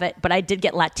didn't have it. But I did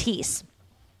get Latisse,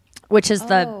 which is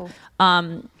the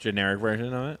generic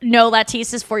version of it. No,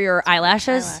 Latisse is for your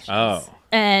eyelashes. Oh,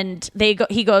 and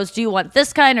he goes, do you want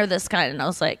this kind or this kind? And I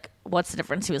was like, what's the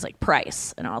difference? He was like,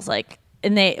 price. And I was like,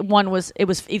 it was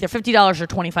either $50 or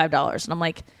 $25. And I'm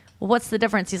like, well, what's the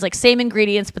difference? He's like, same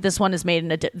ingredients, but this one is made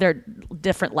in their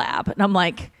different lab. And I'm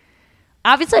like,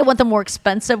 obviously I want the more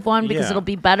expensive one because it'll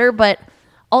be better, but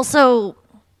also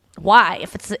why?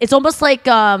 If it's almost like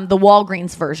the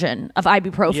Walgreens version of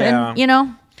ibuprofen, you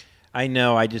know? I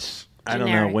know. I don't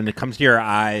know. When it comes to your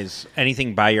eyes,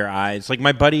 anything by your eyes. Like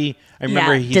my buddy, I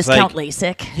remember he's discount like...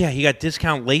 LASIK. Yeah, he got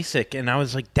discount LASIK. And I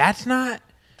was like, that's not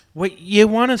what you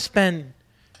want to spend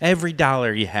every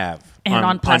dollar you have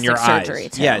on plastic your surgery,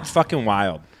 eyes. too. Yeah, it's fucking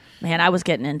wild. Man, I was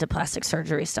getting into plastic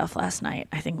surgery stuff last night.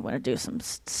 I think I'm going to do some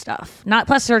stuff. Not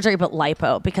plastic surgery, but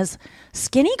lipo. Because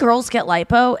skinny girls get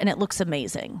lipo, and it looks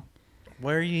amazing.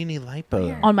 Where do you need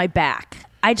lipo? On my back.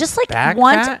 I just like back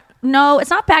want... fat? No, it's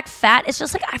not back fat. It's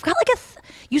just like I've got like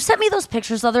you sent me those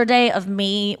pictures the other day of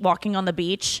me walking on the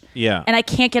beach. Yeah. And I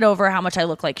can't get over how much I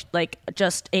look like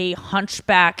just a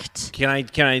hunchbacked Can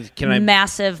I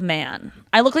massive man.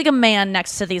 I look like a man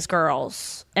next to these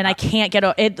girls. And I can't get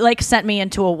it. Like sent me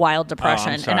into a wild depression.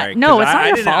 Oh, I'm sorry. It's not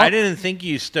your fault. I didn't think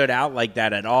you stood out like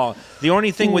that at all. The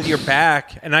only thing with your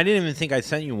back, and I didn't even think I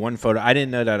sent you one photo. I didn't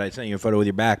know that I sent you a photo with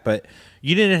your back, but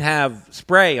you didn't have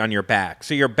spray on your back.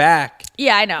 So your back.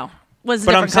 Yeah, I know. Was a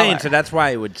but I'm different saying, color. so that's why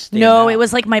it would stand No, out. it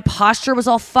was like my posture was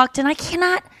all fucked, and I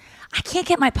can't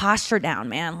get my posture down,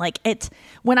 man. Like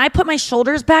when I put my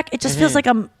shoulders back, it just feels like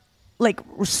I'm like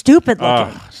stupid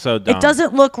looking. Oh, so dumb. It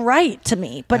doesn't look right to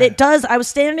me, but it does. I was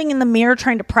standing in the mirror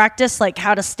trying to practice like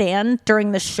how to stand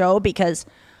during the show because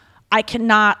I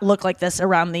cannot look like this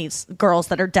around these girls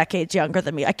that are decades younger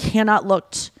than me. I cannot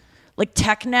look like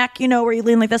tech neck, where you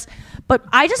lean like this. But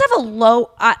I just have a low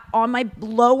on my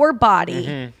lower body.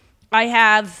 Mm-hmm. I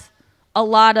have a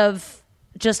lot of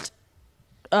just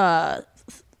I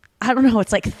don't know.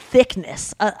 It's like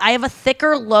thickness. I have a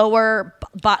thicker lower,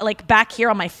 like back here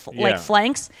on my like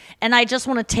flanks, and I just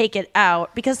want to take it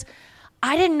out because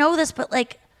I didn't know this, but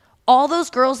like all those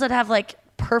girls that have like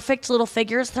perfect little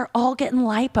figures, they're all getting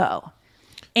lipo.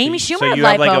 Amy Schumer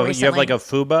had lipo recently. You have like a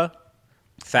Fluba,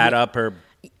 fat upper,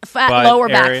 fat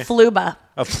lower area. back, Fluba.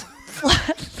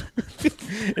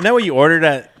 Isn't that what you ordered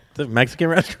at the Mexican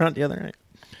restaurant the other night?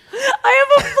 I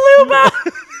have a Fluba.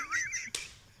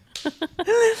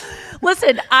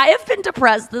 Listen, I have been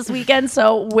depressed this weekend,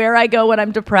 so where I go when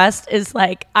I'm depressed is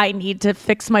like I need to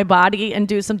fix my body and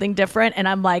do something different, and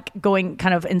I'm like going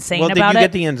kind of insane about it. Did you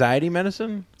get the anxiety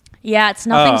medicine? Yeah,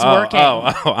 nothing's working.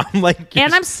 I'm like,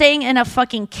 and I'm staying in a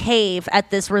fucking cave at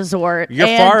this resort. You're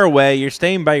far away. You're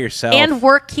staying by yourself. And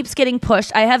work keeps getting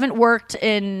pushed. I haven't worked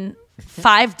in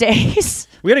 5 days.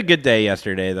 We had a good day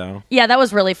yesterday, though. Yeah, that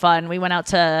was really fun. We went out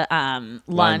to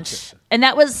lunch. And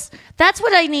that's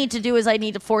what I need to do is I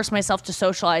need to force myself to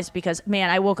socialize because, man,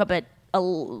 I woke up at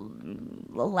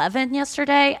 11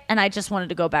 yesterday and I just wanted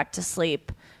to go back to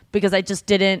sleep because I just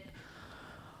didn't.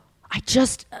 I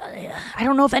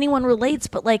don't know if anyone relates,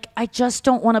 but like, I just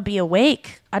don't want to be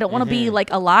awake. I don't want to be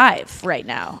like alive right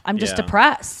now. I'm just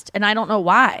depressed and I don't know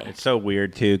why. It's so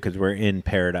weird too, because we're in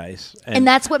paradise. And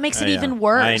that's what makes it even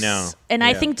worse. I know. And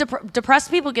I think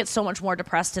depressed people get so much more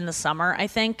depressed in the summer, I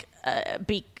think,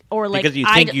 because you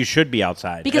think you should be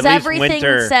outside. Because everything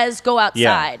says go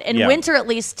outside. And winter at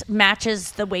least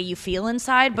matches the way you feel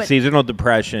inside. But seasonal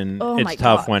depression, it's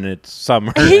tough when it's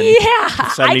summer.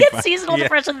 I get seasonal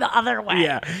depression the other way.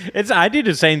 Yeah. I do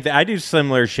the same thing. I do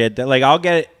similar shit that like I'll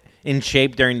get in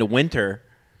shape during the winter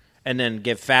and then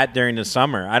get fat during the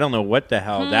summer. I don't know what the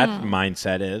hell that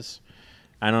mindset is.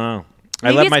 I don't know.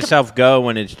 Maybe I let myself go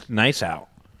when it's nice out.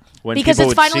 Because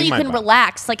it's finally you can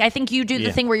relax. Like I think you do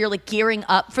the thing where you're like gearing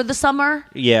up for the summer.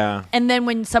 Yeah. And then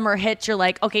when summer hits, you're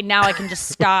like, okay, now I can just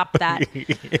stop that.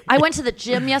 I went to the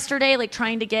gym yesterday, like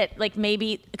trying to get like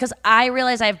maybe because I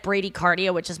realize I have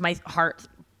bradycardia, which is my heart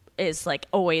is like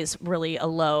always really a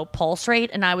low pulse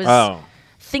rate. And I was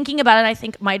thinking about it. I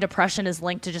think my depression is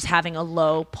linked to just having a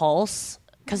low pulse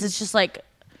because it's just like,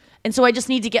 and so I just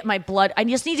need to get my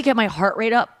heart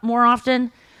rate up more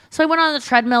often. So I went on the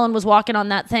treadmill and was walking on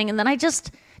that thing. And then do you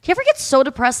ever get so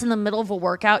depressed in the middle of a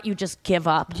workout, you just give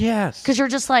up? Yes. Because you're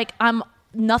just like,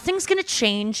 nothing's going to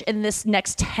change in this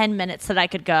next 10 minutes that I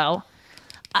could go.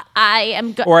 I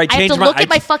have to look at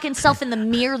my fucking self in the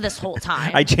mirror this whole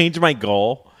time. I changed my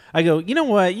goal. I go, you know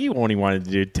what? You only wanted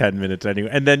to do 10 minutes anyway.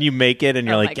 And then you make it and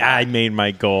you're like, I made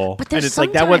my goal. But and it's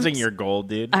like, that wasn't your goal,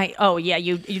 dude.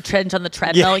 You trend on the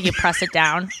treadmill, you press it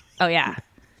down. Oh, yeah.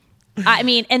 I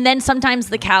mean, and then sometimes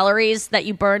the calories that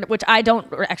you burn, which I don't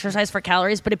exercise for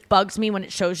calories, but it bugs me when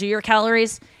it shows you your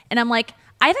calories. And I'm like,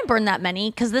 I haven't burned that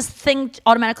many because this thing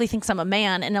automatically thinks I'm a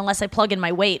man. And unless I plug in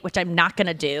my weight, which I'm not going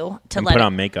to do. Put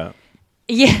on makeup.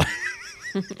 Yeah.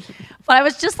 But I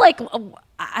was just like,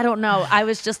 I don't know. I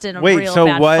was just in a Wait, real so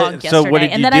bad what- funk so yesterday. what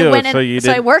did and you then do? I went So in, you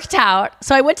so I did- worked out.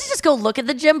 So I went to just go look at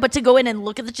the gym, but to go in and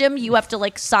look at the gym, you have to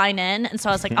like sign in. And so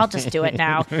I was like, I'll just do it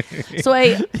now. So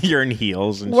You're in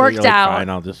heels and worked so you're like, out. Fine,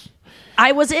 I'll just.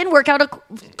 I was in workout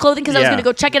clothing because I was Yeah. going to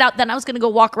go check it out. Then I was going to go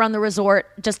walk around the resort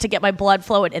just to get my blood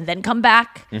flowing and then come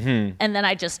back. Mm-hmm. And then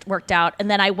I just worked out. And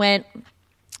then I went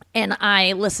and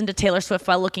I listened to Taylor Swift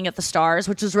while looking at the stars,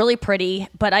 which was really pretty.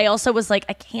 But I also was like,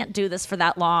 I can't do this for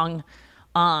that long.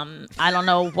 I don't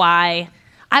know why.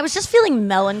 I was just feeling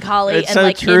melancholy It's and so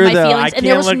like true, in my though. feelings. I And can't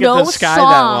there was look no at the sky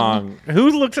song. that long.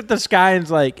 Who looks at the sky and is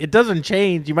like, it doesn't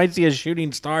change. You might see a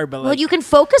shooting star, but like, Well, you can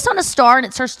focus on a star and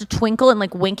it starts to twinkle and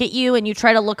like wink at you, and you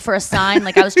try to look for a sign.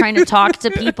 Like I was trying to talk to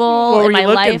people what in were my you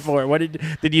looking life. for? What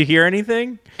did you hear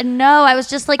anything? No, I was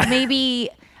just like maybe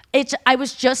I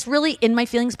was just really in my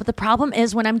feelings. But the problem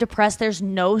is when I'm depressed, there's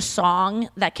no song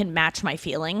that can match my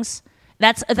feelings.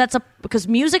 Because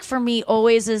music for me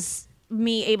always is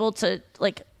me able to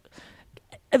like.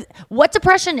 What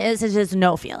depression is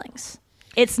no feelings.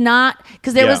 It's not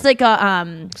because there was like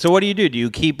a So what do? Do you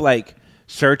keep like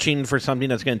searching for something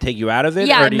that's going to take you out of it?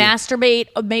 Yeah, or I do you- masturbate.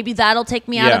 Maybe that'll take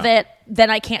me out Yeah. of it. Then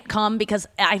I can't come because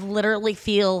I literally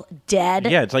feel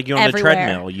dead. Yeah, it's like you're on everywhere. the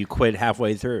treadmill. You quit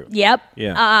halfway through. Yep.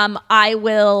 Yeah. I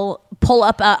will pull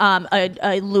up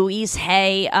a Louise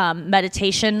Hay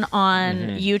meditation on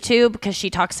YouTube because she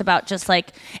talks about just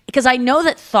like because I know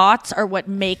that thoughts are what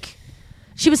make.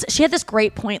 She had this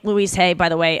great point, Louise Hay, by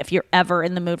the way, if you're ever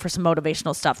in the mood for some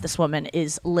motivational stuff, this woman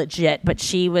is legit. But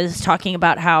she was talking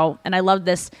about how, and I love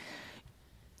this,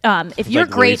 if you're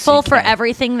like grateful Louis for CK.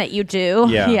 everything that you do,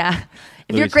 Yeah.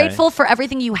 If you're Louise grateful for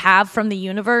everything you have from the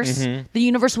universe, the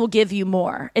universe will give you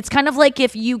more. It's kind of like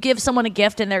if you give someone a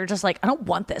gift and they're just like, I don't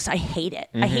want this. I hate it.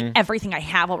 I hate everything I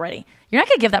have already. You're not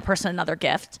going to give that person another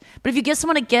gift. But if you give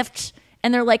someone a gift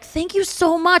and they're like, thank you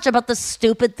so much about the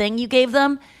stupid thing you gave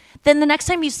them, then the next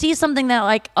time you see something that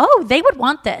like, oh, they would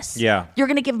want this. Yeah. You're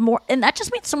going to give more. And that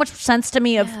just made so much sense to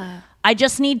me of I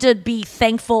just need to be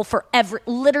thankful for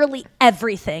literally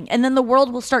everything. And then the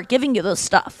world will start giving you those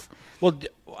stuff. Well,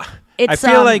 It's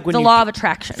I feel like when the you- law of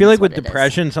attraction. I feel is like with what it is.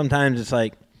 depression, sometimes it's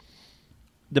like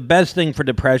the best thing for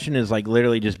depression is like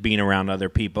literally just being around other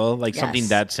people, like something Yes.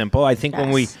 that simple. I think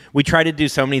when we try to do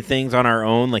so many things on our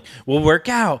own, like we'll work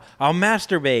out, I'll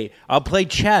masturbate, I'll play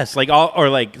chess, like or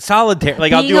like solitaire,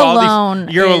 like I'll Being do all alone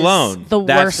these. You're is alone. The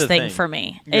That's worst the thing for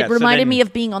me. Yeah, It so reminded then me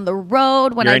of being on the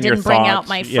road when you're I in your didn't bring out thoughts.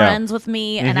 my Yeah. friends with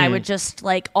me, and I would just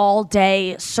like all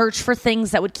day search for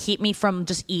things that would keep me from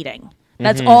just eating.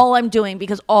 That's all I'm doing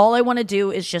because all I want to do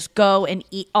is just go and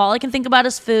eat. All I can think about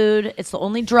is food. It's the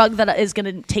only drug that is going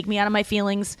to take me out of my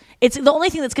feelings. It's the only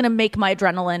thing that's going to make my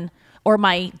adrenaline or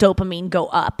my dopamine go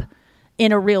up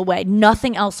in a real way.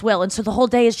 Nothing else will. And so the whole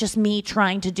day is just me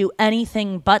trying to do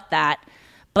anything but that.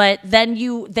 But then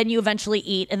you eventually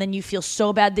eat, and then you feel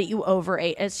so bad that you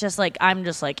overate. It's just like I'm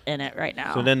just like in it right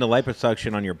now. So then the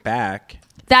liposuction on your back.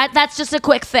 That's just a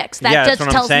quick fix. That Yeah, that's just what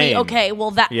I'm tells me, saying. okay,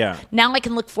 well now I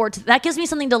can look forward to that. Gives me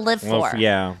something to live Well, for.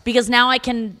 yeah. Because now I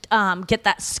can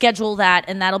schedule that,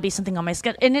 and that'll be something on my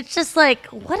schedule. And it's just like,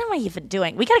 what am I even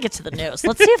doing? We got to get to the news.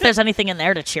 Let's see if there's anything in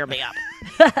there to cheer me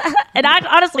up. And I'm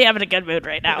honestly having a good mood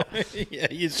right now. Yeah,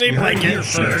 you seem You heard like it here it.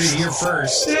 first. Here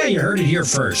first. Yeah, you heard it here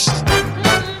first.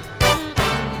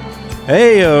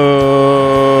 Hey,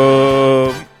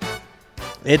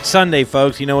 it's Sunday,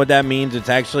 folks. You know what that means? It's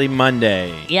actually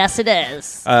Monday. Yes, it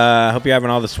is. I hope you're having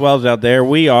all the swells out there.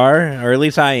 We are, or at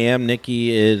least I am.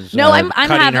 Nikki is I'm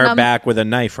cutting having her them. back with a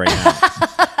knife right now.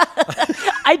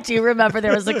 I do remember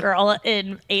there was a girl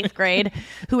in 8th grade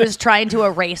who was trying to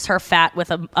erase her fat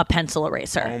with a pencil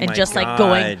eraser and my just like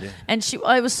going. God. And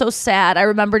I was so sad. I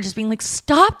remember just being like,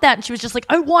 "Stop that!" And she was just like,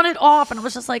 "I want it off." And I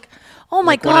was just like, "Oh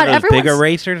my Like one God!" of those big Everyone's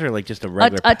erasers, or like just a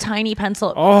regular. a tiny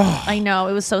pencil. Oh. I know,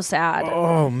 it was so sad.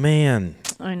 Oh man,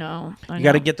 I know. you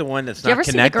got to get the one that's Do you not ever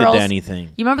see the connected girls? to anything.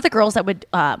 You remember the girls that would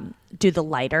do the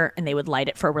lighter and they would light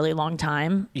it for a really long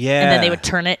time? Yeah. And then they would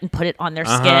turn it and put it on their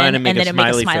skin, and and make then a it make a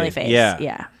smiley smiley face. face. Yeah.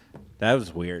 Yeah. That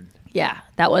was weird. Yeah,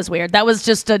 that was weird. That was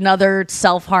just another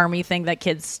self-harmy thing that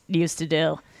kids used to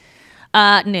do.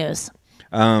 News.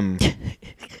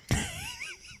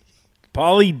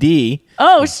 Pauly D.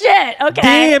 Oh, shit.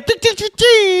 Okay.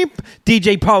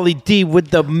 DJ Pauly D with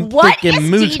the What freaking is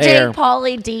moose DJ hair.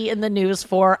 Pauly D in the news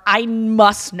for? I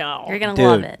must know. You're gonna Dude,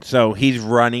 love it. so he's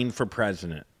running for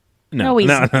president. No, he's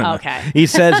okay. He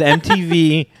says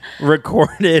MTV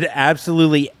recorded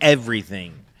absolutely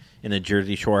everything in the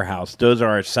Jersey Shore house. Those are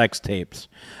our sex tapes.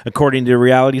 According to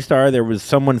Reality Star, there was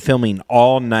someone filming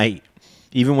all night.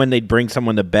 Even when they'd bring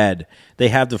someone to bed, they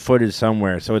have the footage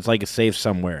somewhere, so it's like a safe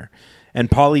somewhere. And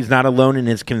Paulie's not alone in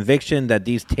his conviction that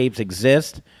these tapes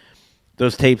exist.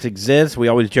 Those tapes exist. We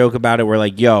always joke about it. We're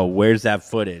like, yo, where's that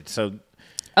footage? So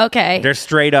okay, they're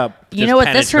straight up. You know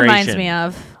what this reminds me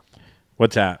of?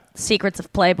 What's that? Secrets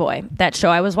of Playboy, that show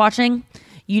I was watching.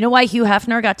 You know why Hugh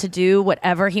Hefner got to do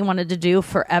whatever he wanted to do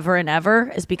forever and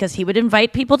ever is because he would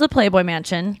invite people to Playboy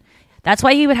Mansion. That's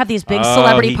why he would have these big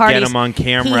celebrity parties. Get them on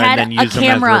camera he had and then use a them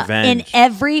camera as revenge. in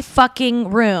every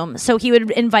fucking room. So he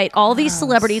would invite all these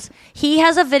celebrities. He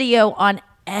has a video on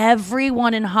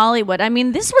everyone in Hollywood. I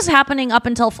mean, this was happening up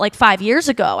until like 5 years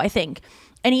ago, I think.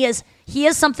 And he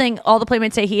has something, all the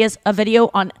Playmates say he has a video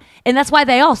on, and that's why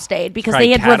they all stayed, because they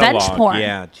had revenge porn.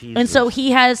 Yeah, Jesus. And so he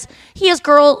has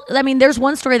girl, I mean, there's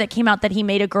one story that came out that he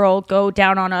made a girl go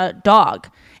down on a dog.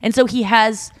 And so he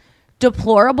has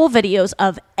deplorable videos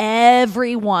of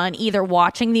everyone either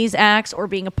watching these acts or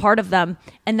being a part of them.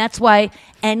 And that's why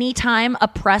anytime a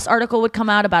press article would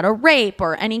come out about a rape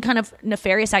or any kind of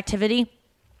nefarious activity,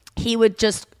 he would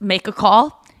just make a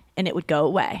call and it would go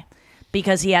away.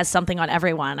 Because he has something on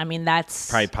everyone. I mean, that's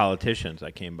probably politicians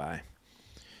that came by.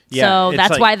 Yeah, so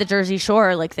that's why the Jersey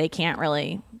Shore, like, they can't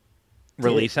really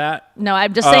release that. No,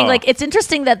 I'm just saying, like, it's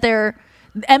interesting that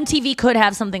MTV could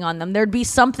have something on them. There'd be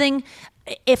something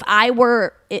if I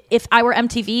were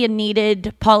MTV and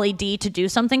needed Pauly D to do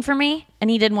something for me, and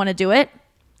he didn't want to do it.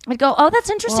 I'd go, oh, that's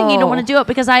interesting. Whoa. You don't want to do it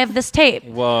because I have this tape.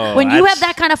 Whoa, when you have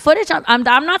that kind of footage, I'm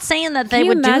not saying that they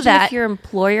would do that. If your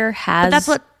employer has, but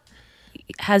that's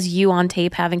has you on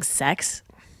tape having sex?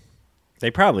 They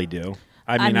probably do.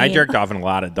 I mean, I jerked off in a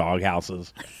lot of dog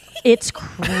houses. It's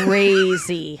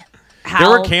crazy. There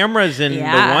were cameras in the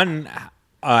one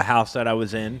house that I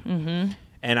was in,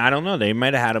 and I don't know. They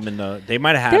might have had them in the. They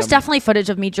might have had. There's definitely footage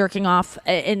of me jerking off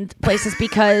in places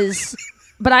because,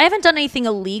 but I haven't done anything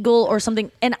illegal or something.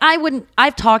 And I wouldn't.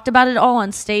 I've talked about it all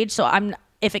on stage, so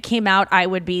if it came out, I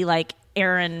would be like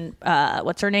Erin,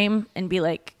 what's her name, and be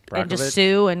like. And just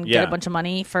sue and get a bunch of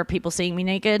money for people seeing me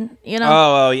naked, you know?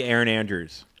 Oh, Erin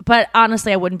Andrews. But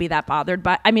honestly, I wouldn't be that bothered.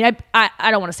 But I mean, I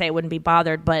don't want to say I wouldn't be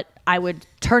bothered, but I would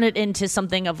turn it into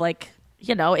something of like,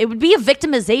 you know, it would be a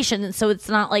victimization. And so it's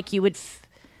not like you would.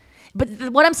 But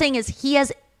what I'm saying is he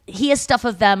has stuff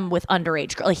of them with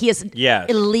underage girls. Like he has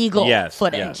illegal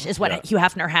footage is what Hugh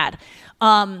Hefner had.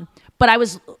 But I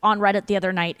was on Reddit the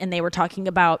other night and they were talking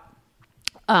about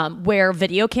where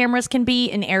video cameras can be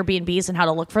in Airbnbs and how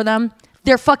to look for them.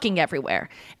 They're fucking everywhere.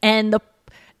 And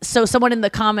so someone in the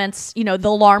comments, you know, the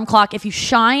alarm clock, if you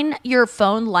shine your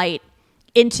phone light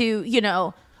into, you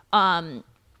know,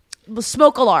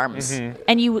 smoke alarms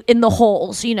and you in the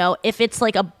holes, you know, if it's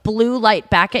like a blue light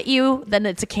back at you, then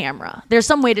it's a camera. There's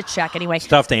some way to check anyway.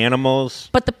 Stuffed animals.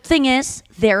 But the thing is,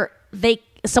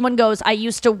 someone goes, I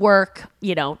used to work,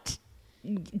 you know,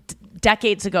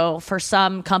 decades ago for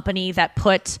some company that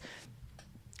put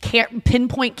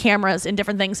pinpoint cameras in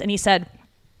different things, and he said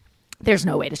there's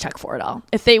no way to check for it all.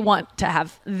 If they want to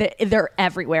have, they're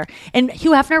everywhere. And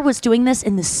Hugh Hefner was doing this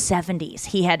in the 70s.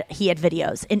 He had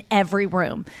videos in every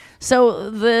room.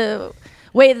 So the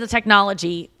way of the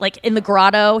technology, like in the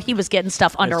grotto, he was getting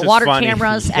stuff underwater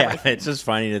cameras. Everything. It's just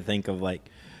funny to think of like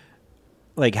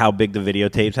how big the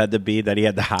videotapes had to be that he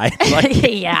had to hide.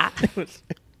 Yeah.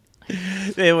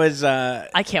 It was.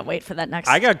 I can't wait for that next.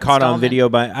 I got caught on video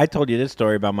by. I told you this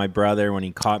story about my brother when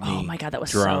he caught me. Oh my god, that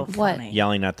was drunk, so funny.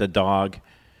 Yelling at the dog.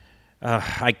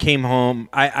 I came home.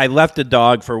 I left the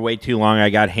dog for way too long. I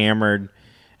got hammered,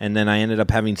 and then I ended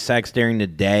up having sex during the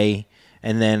day.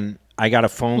 And then I got a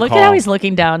phone call. Look at how he's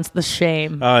looking down. It's the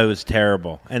shame. Oh, it was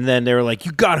terrible. And then they were like,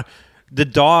 "You got." The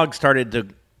dog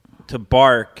started to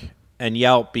bark and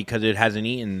yelp because it hasn't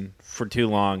eaten for too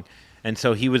long, and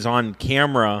so he was on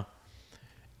camera.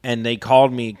 And they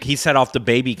called me. He set off the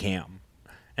baby cam.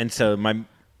 And so my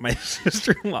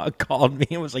sister-in-law called me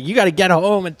and was like, you got to get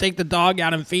home and take the dog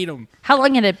out and feed him. How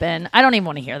long had it been? I don't even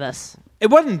want to hear this.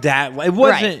 It wasn't that. It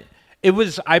wasn't. Right. It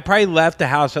was. I probably left the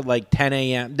house at like 10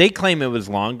 a.m. They claim it was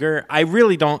longer. I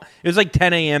really don't. It was like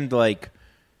 10 a.m. to like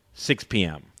 6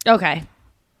 p.m. Okay.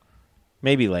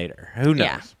 Maybe later. Who knows?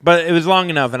 Yeah. But it was long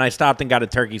enough, and I stopped and got a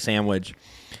turkey sandwich.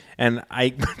 And I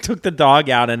took the dog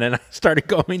out, and then I started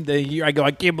going to here. I go,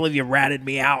 I can't believe you ratted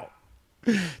me out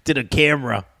to the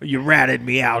camera. You ratted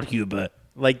me out, Hubert.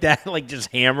 Like that, like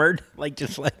just hammered, like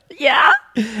just like yeah.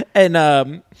 And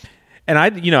I, I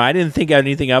didn't think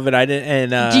anything of it. I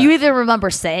didn't. And do you even remember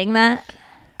saying that?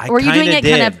 Or were you doing it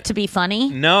kind of to be funny?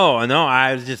 No.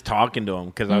 I was just talking to him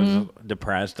because I was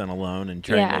depressed and alone and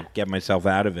trying to get myself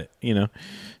out of it. You know.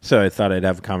 So I thought I'd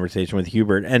have a conversation with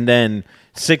Hubert. And then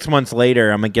 6 months later,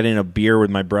 I'm getting a beer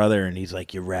with my brother, and he's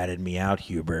like, you ratted me out,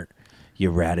 Hubert. You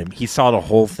rat him. He saw the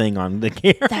whole thing on the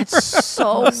camera. That's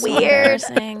so weird.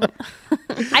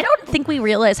 I don't think we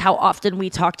realize how often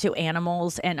we talk to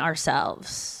animals and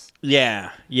ourselves. Yeah,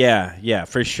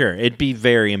 for sure. It'd be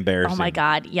very embarrassing. Oh my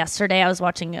God. Yesterday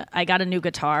I got a new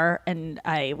guitar and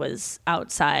I was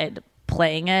outside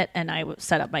playing it and I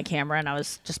set up my camera and I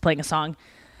was just playing a song.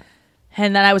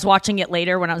 And then I was watching it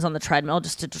later when I was on the treadmill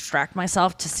just to distract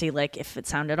myself to see like if it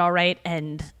sounded all right.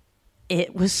 And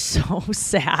it was so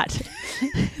sad.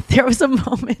 There was a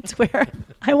moment where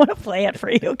I want to play it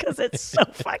for you because it's so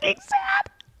fucking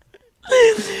sad.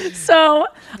 So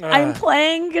I'm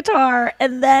playing guitar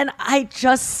and then I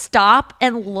just stop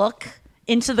and look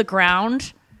into the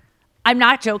ground. I'm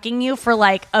not joking you for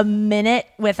like a minute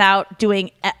without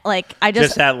doing like I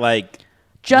just that like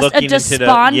just a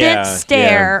despondent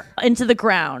stare into the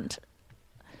ground.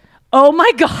 Oh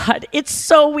my God, it's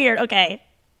so weird. Okay.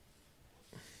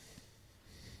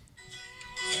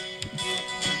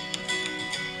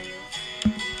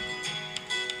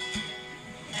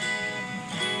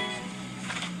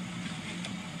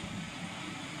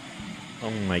 Oh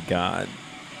my God.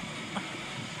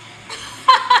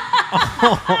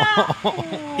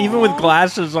 Even with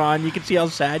glasses on, you can see how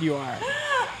sad you are.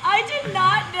 I did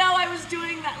not know I was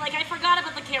doing that. Like, I forgot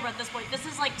about the camera at this point. This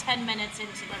is like 10 minutes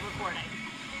into the recording.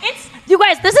 You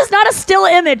guys, this is not a still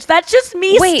image. That's just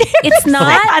me. Wait, it's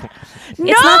not? Sad.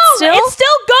 No, it's not still? It's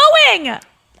still going.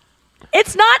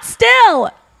 It's not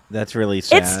still. That's really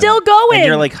sad. It's still going. And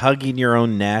you're like hugging your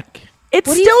own neck. It's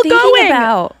what still are you going.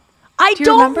 About? I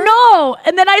don't know.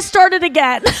 And then I started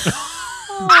again.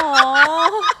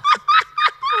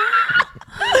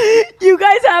 You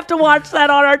guys have to watch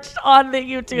that on the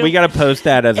YouTube. We got to post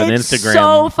that as an Instagram.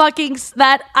 So fucking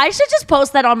that I should just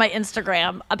post that on my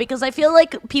Instagram because I feel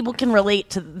like people can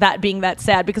relate to that being that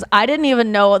sad because I didn't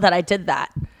even know that I did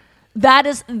that.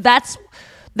 That's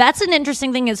an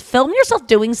interesting thing is film yourself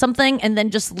doing something and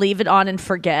then just leave it on and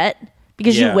forget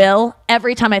because you will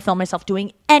every time I film myself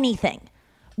doing anything.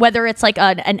 Whether it's like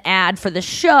an ad for the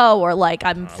show or like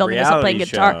I'm filming myself playing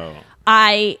guitar,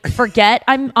 I forget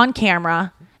I'm on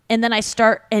camera and then I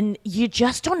start and you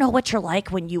just don't know what you're like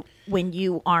when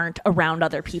you aren't around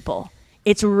other people.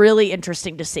 It's really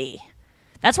interesting to see.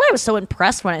 That's why I was so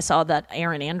impressed when I saw that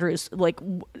Erin Andrews, like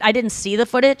I didn't see the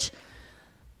footage,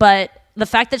 but the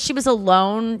fact that she was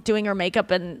alone doing her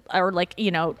makeup or like,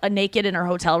 you know, naked in her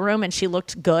hotel room and she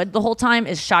looked good the whole time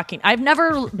is shocking. I've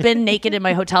never been naked in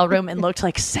my hotel room and looked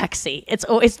like sexy. It's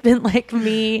always been like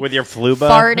me with your Fluba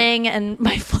farting and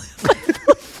my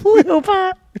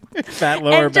Fluba. Fat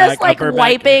lower and just back, like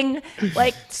wiping back.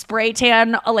 Like spray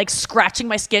tan, like scratching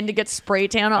my skin to get spray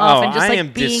tan off and just like I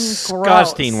am being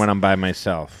disgusting gross. when I'm by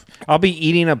myself. I'll be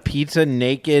eating a pizza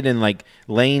naked and like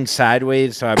laying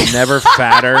sideways so I'm never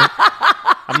fatter.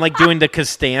 I'm like doing the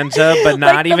Costanza, but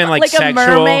not even like sexual. Like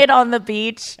a mermaid on the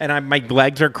beach. And my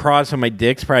legs are crossed and my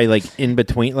dick's probably like in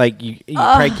between. Like you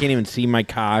probably can't even see my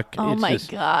cock. Oh it's my It's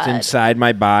God. inside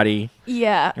my body.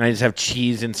 Yeah. And I just have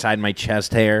cheese inside my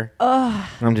chest hair. Ugh.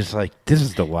 And I'm just like, this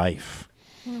is the life.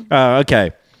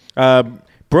 Okay.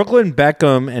 Brooklyn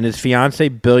Beckham and his fiancee,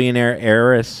 billionaire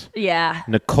heiress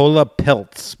Nicola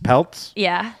Peltz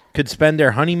could spend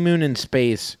their honeymoon in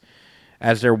space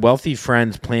as their wealthy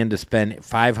friends plan to spend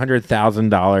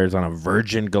 $500,000 on a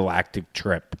Virgin Galactic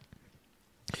trip.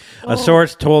 A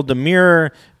source told the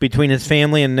Mirror between his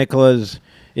family and Nicola's,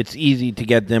 it's easy to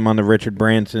get them on the Richard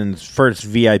Branson's first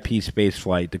VIP space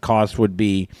flight. The cost would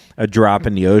be a drop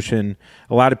in the ocean.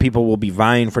 A lot of people will be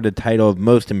vying for the title of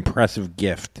most impressive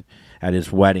gift at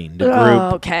his wedding. The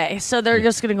group. Okay, so they're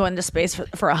just gonna go into space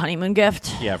for a honeymoon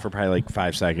gift. Yeah, for probably like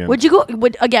 5 seconds. Would you go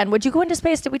into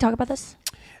space? Did we talk about this?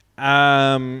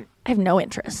 I have no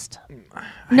interest.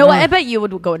 I bet you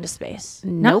would go into space.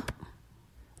 Nope.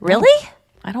 No? Really?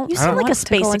 I don't. You seem like a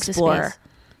space explorer.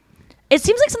 It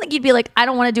seems like something you'd be like, I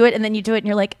don't want to do it, and then you do it, and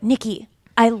you're like, Nikki,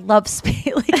 I love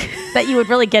space. Like that you would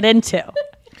really get into.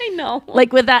 I know.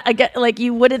 Like with that, like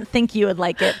you wouldn't think you would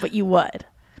like it, but you would.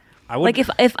 I would. Like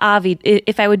if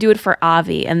I would do it for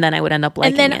Avi, and then I would end up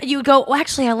liking it. And then you would go, well,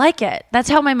 actually, I like it. That's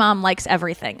how my mom likes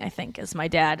everything, I think, is my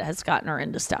dad has gotten her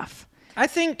into stuff. I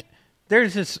think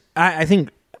there's this. I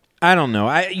think I don't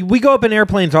know. We go up in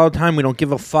airplanes all the time. We don't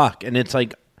give a fuck, and it's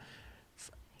like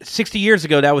 60 years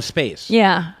ago that was space.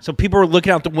 Yeah. So people were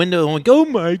looking out the window and like, oh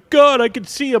my God, I can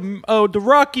see the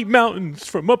Rocky Mountains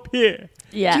from up here.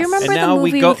 Yeah. Do you remember the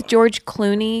movie with George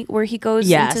Clooney where he goes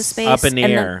into space? Up in the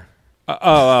air.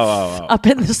 Up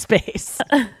in the space.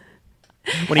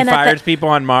 When he fires people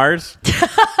on Mars.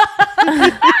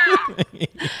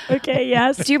 Okay,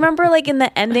 yes. Do you remember like in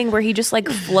the ending where he just like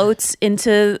floats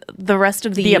into the rest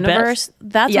of the universe? Abyss?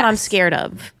 That's what I'm scared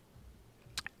of.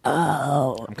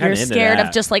 Oh, I'm kinda you're into scared that.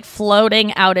 of just like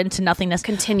floating out into nothingness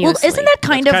continuously. Well, isn't that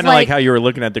kind That's of kinda like how you were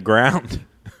looking at the ground.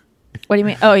 What do you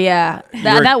mean? Oh yeah,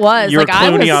 that was you were like I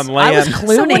was Clooney on land. I was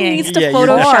Clooney. Someone needs to Yeah,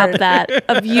 Photoshop that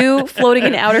of you floating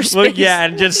in outer space. Look, yeah,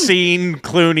 and just seeing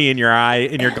Clooney in your eye,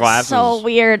 in your glasses. So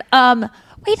weird.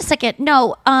 Wait a second.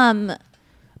 No.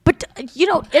 But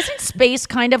isn't space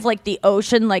kind of like the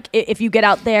ocean? Like if you get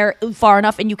out there far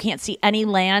enough and you can't see any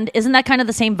land, isn't that kind of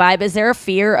the same vibe? Is there a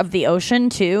fear of the ocean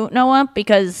too, Noah?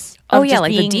 Because of just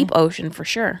like being... the deep ocean for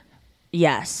sure.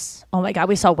 Yes. Oh my God,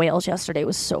 we saw whales yesterday. It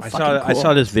was so fucking cool. I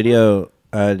saw this video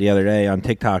the other day on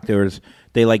TikTok.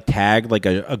 They like tagged like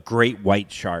a great white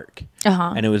shark,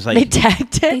 and it was like they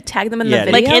tagged it. They tagged them in the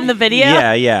video, like in the video.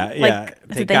 Hashtag.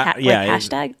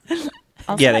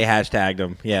 They hashtagged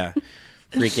them. Yeah,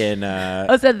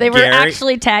 freaking. So they were Gary,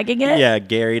 actually tagging it. Yeah,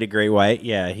 Gary the Great White.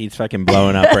 Yeah, he's fucking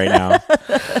blowing up right now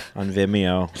on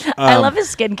Vimeo. I love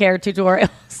his skincare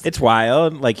tutorials. It's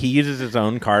wild. Like he uses his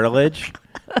own cartilage.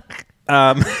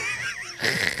 Yeah,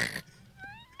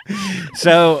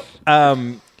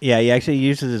 he actually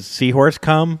uses his seahorse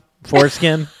cum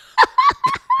foreskin.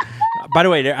 By the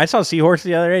way, I saw seahorse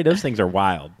the other day. Those things are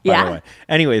wild. By the way.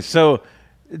 Anyways, so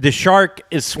the shark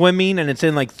is swimming and it's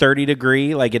in like 30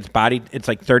 degree, like its body, it's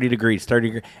like 30 degrees,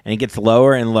 and it gets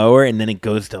lower and lower, and then it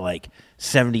goes to like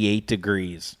 78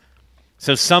 degrees.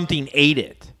 So something ate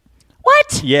it.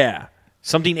 What? Yeah.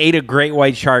 Something ate a great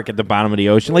white shark at the bottom of the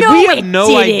ocean. Like, No, we have it no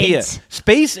didn't. idea.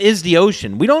 Space is the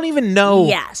ocean. We don't even know.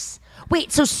 Yes.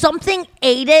 Wait, so something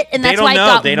ate it, and that's why it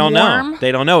got They don't warm? know.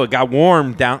 They don't know. It got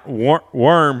warm.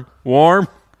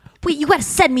 Wait, you got to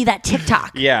send me that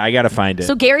TikTok. Yeah, I got to find it.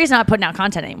 So Gary's not putting out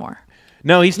content anymore.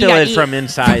 No, he still gotta is eat. from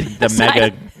inside the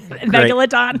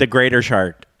Megalodon. the greater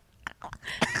shark.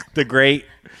 The great,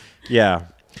 yeah.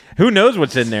 Who knows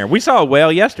what's in there? We saw a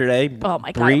whale yesterday. Oh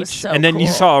my God, breach, it was so and then you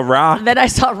cool. saw a rock. Then I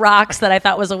saw rocks that I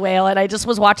thought was a whale, and I just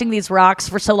was watching these rocks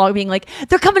for so long, being like,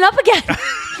 "They're coming up again."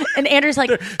 And Andrew's like,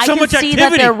 "I so can much see that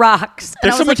activity. they're rocks." And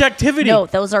There's I so was much like, activity. No,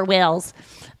 those are whales.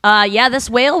 Yeah, this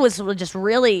whale was just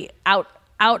really out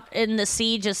in the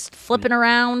sea, just flipping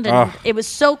around, and it was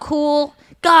so cool.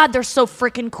 God, they're so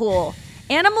freaking cool.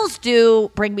 Animals do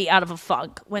bring me out of a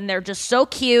funk when they're just so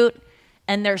cute.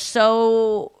 And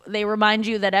they remind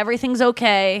you that everything's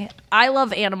okay. I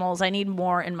love animals. I need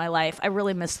more in my life. I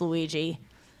really miss Luigi.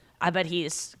 I bet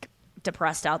he's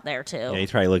depressed out there too. Yeah,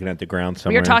 he's probably looking at the ground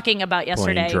somewhere. We were talking about playing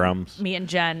yesterday, drums. me and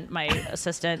Jen, my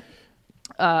assistant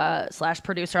 /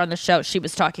 producer on the show, she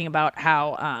was talking about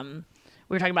how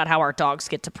we were talking about how our dogs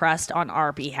get depressed on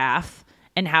our behalf,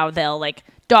 and how they'll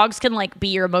dogs can be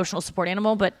your emotional support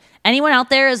animal, but anyone out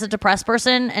there is a depressed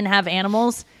person and have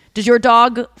animals. Does your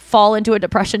dog fall into a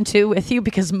depression too with you?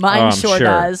 Because mine sure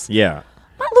does. Yeah.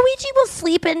 Luigi will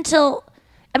sleep until,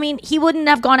 he wouldn't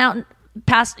have gone out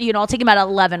past, I'll take him at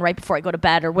 11 right before I go to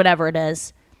bed or whatever it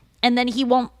is. And then he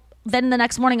won't, then the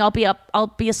next morning I'll be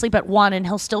asleep at 1, and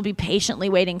he'll still be patiently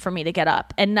waiting for me to get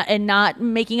up and not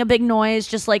making a big noise,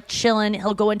 just chilling.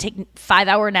 He'll go and take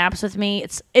 5-hour naps with me.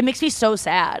 It makes me so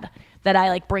sad that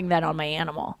I bring that on my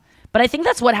animal. But I think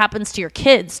that's what happens to your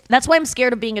kids. That's why I'm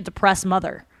scared of being a depressed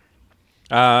mother.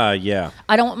 Yeah.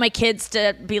 I don't want my kids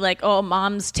to be like, oh,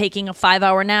 mom's taking a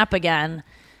 5-hour nap again.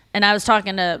 And I was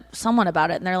talking to someone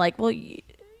about it, and they're like, well,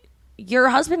 your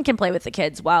husband can play with the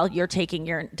kids while you're taking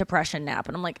your depression nap.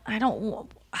 And I'm like, I don't.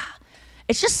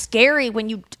 It's just scary when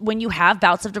you have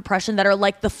bouts of depression that are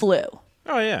like the flu.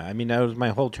 Oh, yeah. That was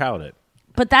my whole childhood.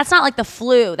 But that's not like the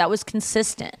flu. That was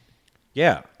consistent.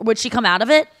 Yeah. Would she come out of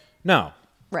it? No.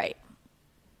 Right.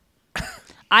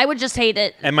 I would just hate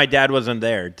it. And my dad wasn't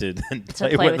there to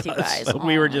play with you us, guys. So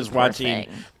we were just poor watching thing.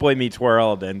 Boy Meets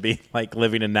World and be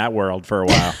living in that world for a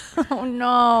while. Oh,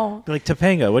 no. Be like,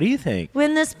 Topanga, what do you think?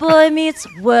 When this boy meets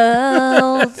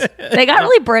world. They got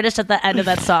really British at the end of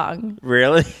that song.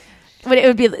 Really? But it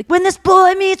would be like, when this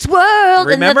boy meets world.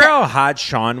 Remember how hot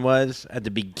Sean was at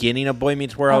the beginning of Boy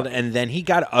Meets World, and then he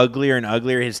got uglier and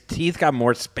uglier. His teeth got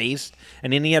more spaced,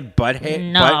 and then he had butt hair.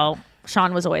 No.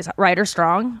 Sean was always right or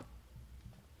strong.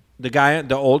 The guy,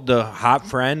 the hot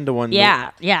friend, the one. Yeah,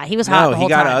 he was hot. No, the whole he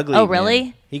got time. ugly. Oh, really?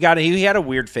 Man. He had a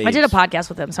weird face. I did a podcast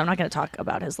with him, so I'm not going to talk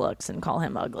about his looks and call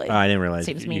him ugly. I didn't realize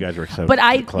Seems you mean. guys were so. But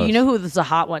close. you know who was a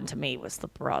hot one to me was the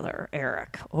brother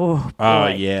Eric. Oh, boy. Oh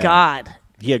yeah, God,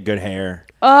 he had good hair.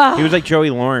 Oh, he was like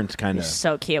Joey Lawrence, kind of.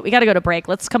 So cute. We got to go to break.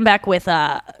 Let's come back with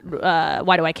Why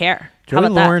Do I Care? Joey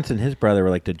Lawrence and his brother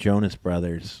were like the Jonas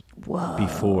Brothers. Whoa.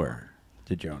 Before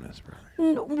the Jonas Brothers.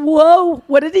 Whoa!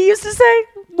 What did he usse to say?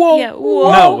 Whoa! Yeah,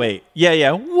 whoa! No, wait.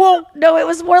 Yeah. Whoa! No, it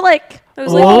was more like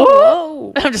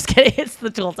whoa! I'm just kidding. It's the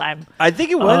Tool time. I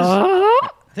think it was. I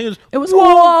think it was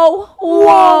whoa!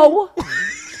 Whoa!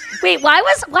 Wait, why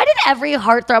did every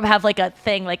heartthrob have like a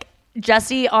thing? Like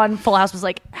Jesse on Full House was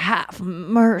like, have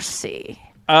mercy.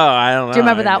 Oh, I don't know. Do you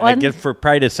remember that one? I guess for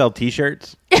Pride to sell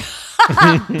T-shirts.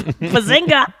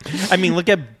 Bazinga. I mean, look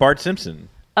at Bart Simpson.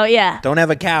 Oh, yeah. Don't have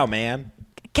a cow, man.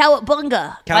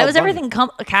 Cowabunga. Why was everything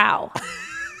a cow?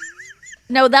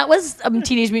 No, that was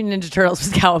Teenage Mutant Ninja Turtles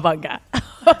was Cowabunga.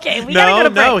 Okay, we gotta go to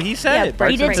break. No, he said it.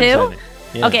 He did too?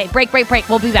 Yeah. Okay, break.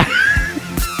 We'll be back.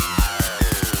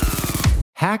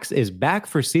 Hacks is back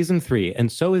for season 3,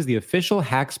 and so is the official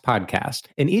Hacks podcast.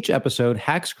 In each episode,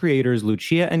 Hacks creators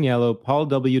Lucia Agnello, Paul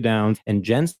W. Downs, and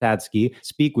Jen Statsky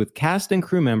speak with cast and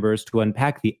crew members to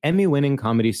unpack the Emmy-winning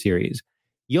comedy series.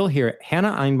 You'll hear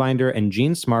Hannah Einbinder and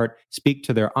Jean Smart speak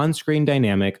to their on-screen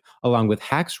dynamic, along with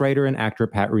Hacks writer and actor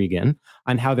Pat Regan,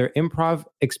 on how their improv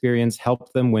experience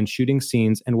helped them when shooting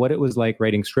scenes and what it was like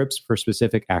writing scripts for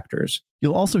specific actors.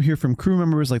 You'll also hear from crew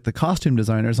members like the costume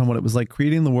designers on what it was like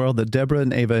creating the world that Deborah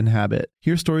and Ava inhabit.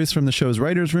 Hear stories from the show's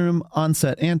writer's room,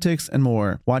 on-set antics, and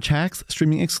more. Watch Hacks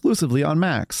streaming exclusively on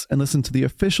Max, and listen to the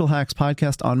official Hacks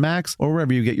podcast on Max or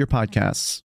wherever you get your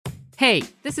podcasts. Hey,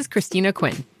 this is Christina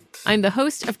Quinn. I'm the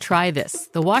host of Try This,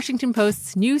 the Washington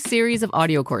Post's new series of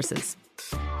audio courses.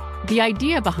 The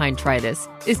idea behind Try This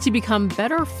is to become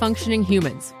better functioning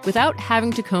humans without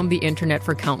having to comb the internet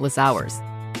for countless hours.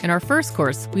 In our first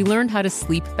course, we learned how to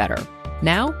sleep better.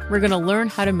 Now, we're going to learn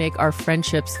how to make our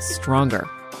friendships stronger.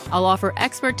 I'll offer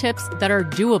expert tips that are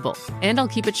doable, and I'll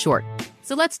keep it short.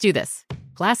 So let's do this.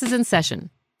 Class is in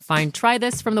session. Find Try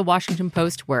This from the Washington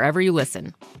Post wherever you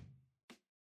listen.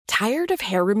 Tired of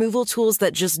hair removal tools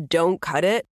that just don't cut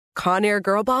it? Conair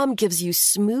Girl Bomb gives you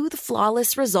smooth,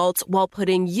 flawless results while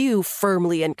putting you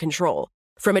firmly in control.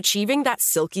 From achieving that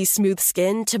silky smooth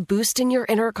skin to boosting your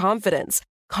inner confidence,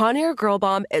 Conair Girl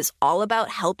Bomb is all about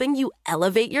helping you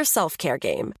elevate your self-care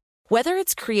game. Whether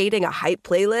it's creating a hype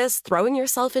playlist, throwing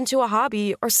yourself into a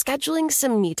hobby, or scheduling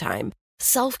some me time,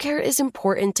 self-care is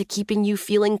important to keeping you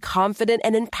feeling confident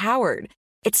and empowered.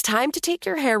 It's time to take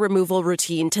your hair removal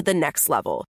routine to the next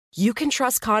level. You can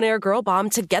trust Conair Girl Bomb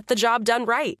to get the job done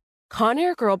right.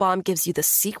 Conair Girl Bomb gives you the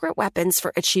secret weapons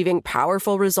for achieving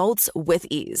powerful results with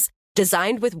ease.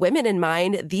 Designed with women in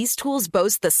mind, these tools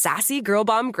boast the sassy Girl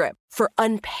Bomb grip for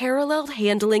unparalleled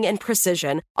handling and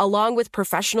precision, along with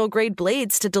professional-grade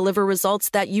blades to deliver results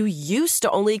that you used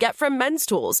to only get from men's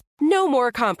tools. No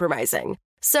more compromising.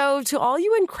 So, to all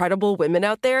you incredible women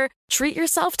out there, treat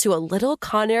yourself to a little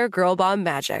Conair Girl Bomb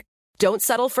magic. Don't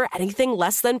settle for anything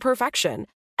less than perfection.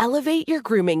 Elevate your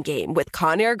grooming game with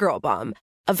Conair Girl Bomb.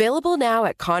 Available now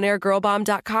at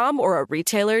ConairGirlBomb.com or a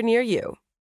retailer near you.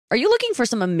 Are you looking for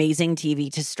some amazing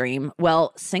TV to stream?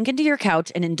 Well, sink into your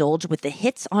couch and indulge with the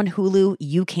hits on Hulu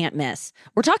you can't miss.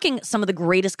 We're talking some of the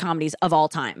greatest comedies of all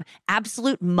time.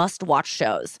 Absolute must-watch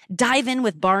shows. Dive in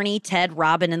with Barney, Ted,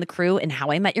 Robin, and the crew in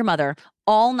How I Met Your Mother.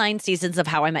 All 9 seasons of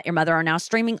How I Met Your Mother are now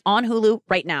streaming on Hulu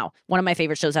right now. One of my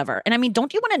favorite shows ever. And I mean,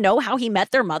 don't you want to know how he met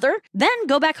their mother? Then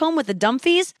go back home with the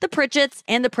Dumfies, the Pritchetts,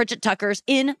 and the Pritchett Tuckers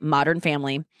in Modern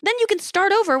Family. Then you can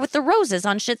start over with the Roses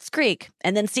on Schitt's Creek.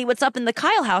 And then see what's up in the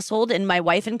Kyle household in My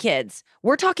Wife and Kids.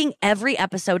 We're talking every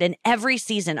episode and every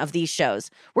season of these shows.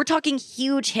 We're talking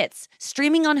huge hits,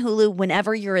 streaming on Hulu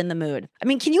whenever you're in the mood. I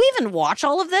mean, can you even watch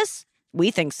all of this? We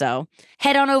think so.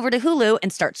 Head on over to Hulu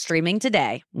and start streaming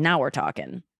today. Now we're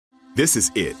talking. This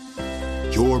is it.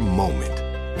 Your moment.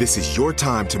 This is your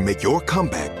time to make your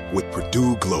comeback with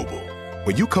Purdue Global.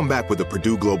 When you come back with a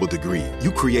Purdue Global degree,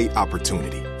 you create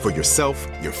opportunity for yourself,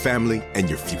 your family, and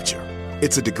your future.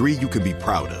 It's a degree you can be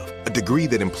proud of, a degree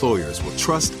that employers will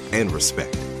trust and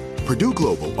respect. Purdue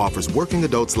Global offers working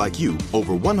adults like you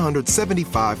over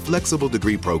 175 flexible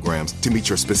degree programs to meet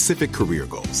your specific career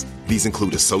goals. These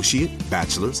include associate,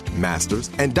 bachelor's,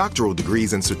 master's, and doctoral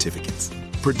degrees and certificates.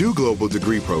 Purdue Global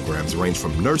degree programs range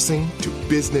from nursing to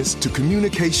business to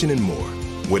communication and more.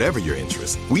 Whatever your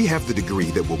interest, we have the degree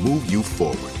that will move you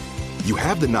forward. You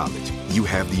have the knowledge, you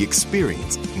have the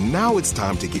experience. Now it's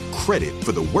time to get credit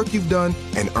for the work you've done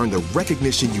and earn the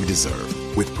recognition you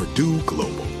deserve with Purdue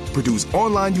Global. Purdue's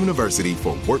online university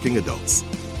for working adults.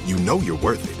 You know you're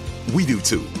worth it. We do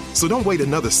too. So don't wait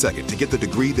another second to get the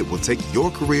degree that will take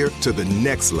your career to the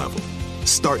next level.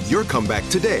 Start your comeback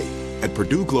today at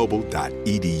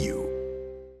purdueglobal.edu.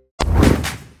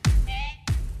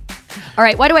 All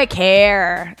right, why do I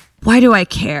care? Why do I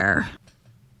care?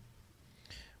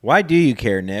 Why do you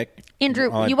care, Nick? Andrew,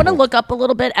 you want to look up a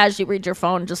little bit as you read your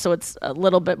phone just so it's a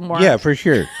little bit more... Yeah, for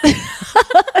sure.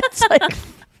 It's like...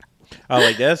 Oh,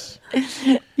 like this?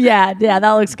 Yeah, that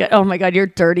looks good. Oh my God, your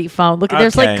dirty phone. Look,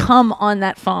 there's like cum on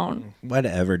that phone.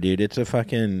 Whatever, dude. It's a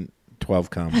fucking 12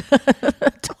 cum.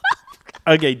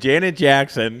 Okay, Janet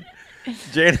Jackson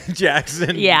Janet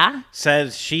Jackson Yeah.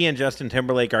 says she and Justin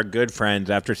Timberlake are good friends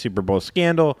after Super Bowl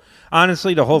scandal.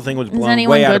 Honestly, the whole thing was blown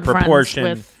anyone way out of good friends proportion.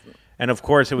 with And of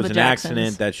course, it was the an Jacksons?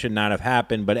 accident that should not have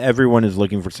happened, but everyone is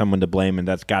looking for someone to blame, and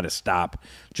that's got to stop.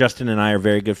 Justin and I are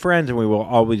very good friends, and we will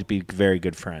always be very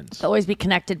good friends. Always be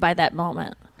connected by that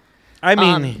moment. I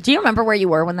mean... do you remember where you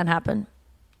were when that happened?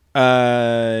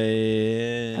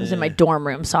 I was in my dorm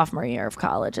room sophomore year of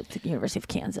college at the University of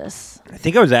Kansas. I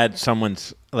think I was at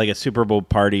someone's, like a Super Bowl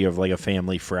party of like a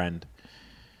family friend.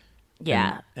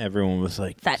 Yeah. And everyone was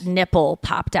like... That nipple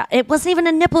popped out. It wasn't even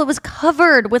a nipple. It was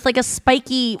covered with like a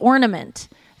spiky ornament.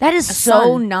 That is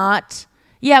so not...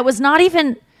 Yeah, it was not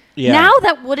even... Yeah. Now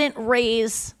that wouldn't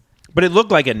raise... But it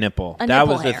looked like a nipple. That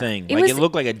nipple was the hair. thing. It Like, was- it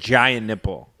looked like a giant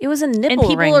nipple. It was a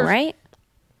nipple ring, right?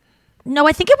 No,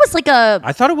 I think it was like a...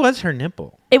 I thought it was her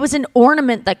nipple. It was an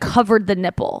ornament that covered the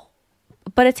nipple.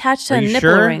 But attached to Are a you nipple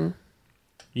sure? ring.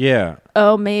 Yeah.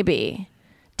 Oh, maybe.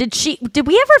 Did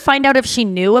we ever find out if she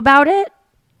knew about it?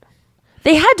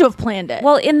 They had to have planned it.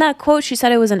 Well, in that quote, she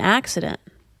said it was an accident.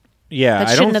 Yeah, That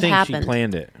I don't shouldn't have think happened. she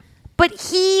planned it. But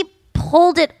he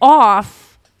pulled it off.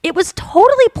 It was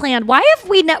totally planned. Why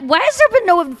has there been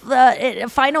no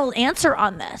final answer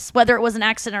on this, whether it was an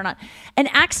accident or not? An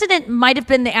accident might have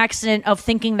been the accident of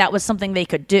thinking that was something they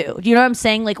could do. Do you know what I'm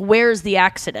saying? Like, where's the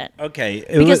accident? Okay.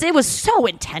 Because it was so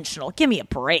intentional. Give me a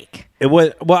break. It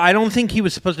was... Well, I don't think he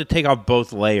was supposed to take off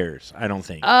both layers. I don't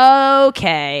think.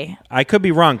 Okay. I could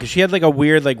be wrong, because she had like a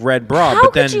weird like red bra. How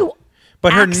but could then, you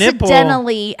but her nipple...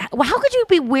 accidentally... How could you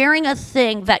be wearing a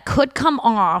thing that could come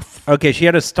off? Okay, she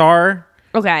had a star...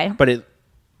 Okay.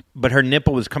 But her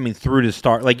nipple was coming through the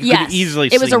star. Like, you could easily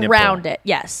see it was nipple. around it.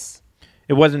 Yes.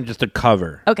 It wasn't just a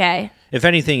cover. Okay. If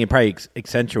anything, it probably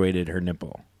accentuated her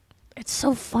nipple. It's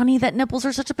so funny that nipples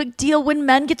are such a big deal when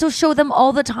men get to show them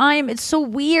all the time. It's so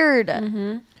weird.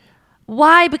 Mm-hmm.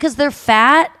 Why? Because they're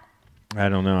fat? I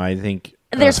don't know. I think...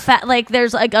 There's fat, like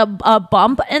there's like a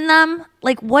bump in them.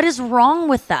 Like, what is wrong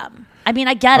with them? I mean,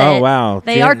 I get it. Oh, wow.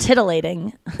 They are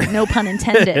titillating. No pun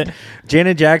intended.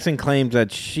 Janet Jackson claims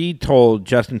that she told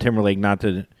Justin Timberlake not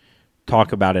to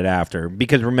talk about it after.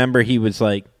 Because remember, he was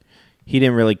like... He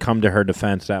didn't really come to her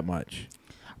defense that much.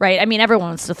 Right. I mean, everyone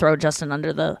wants to throw Justin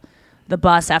under the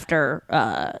bus after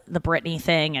the Britney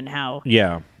thing and how...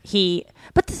 Yeah.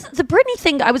 But the Britney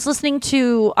thing, I was listening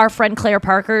to our friend Claire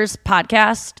Parker's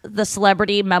podcast, the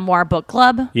Celebrity Memoir Book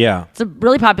Club. Yeah. It's a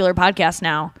really popular podcast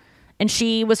now. And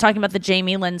she was talking about the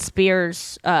Jamie Lynn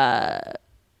Spears book,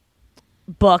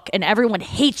 and everyone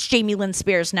hates Jamie Lynn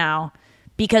Spears now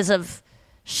because of...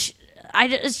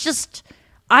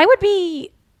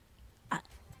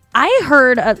 I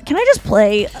heard... can I just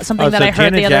play something that I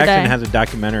heard Janet the other Jackson day? has a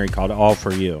documentary called All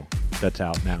For You that's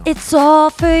out now. It's all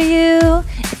for you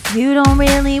if you don't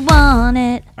really want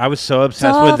it. I was so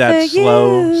obsessed all with that for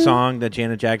slow you. song that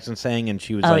Janet Jackson sang, and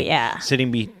she was Oh, yeah. sitting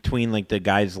between like the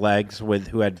guy's legs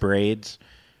who had braids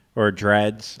or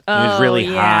dreads. It was Oh, really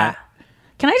yeah. hot.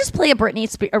 Can I just play a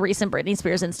recent Britney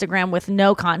Spears Instagram with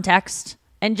no context?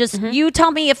 And just you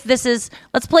tell me if this is...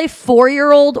 Let's play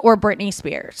 4-year-old or Britney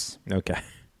Spears. Okay.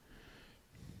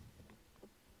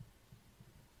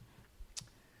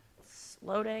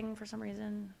 Loading for some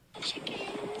reason.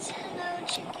 Chickens, hello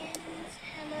chickens,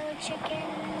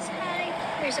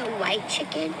 hi. There's a white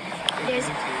chicken, there's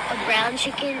a brown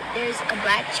chicken, there's a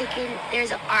black chicken,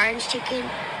 there's an orange chicken,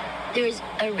 there's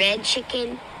a red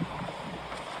chicken.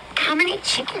 How many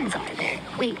chickens are there?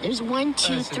 Wait, there's 1,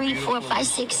 2, 3, 4, 5,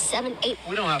 6, 7, 8.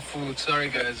 We don't have food, sorry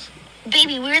guys.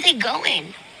 Baby, where are they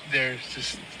going? They're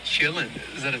just chilling.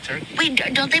 Is that a turkey? Wait,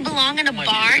 don't they belong in a Might be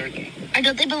a barn? turkey. Or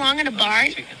don't they belong in a barn?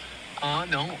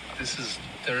 No.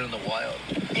 They're in the wild.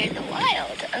 They're in the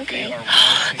wild, okay. They are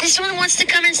wild This one wants to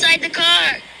come inside the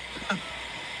car.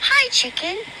 Hi,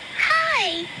 chicken.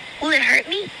 Hi. Will it hurt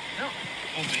me? No.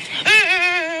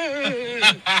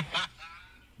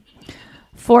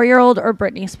 4-year-old or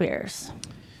Britney Spears?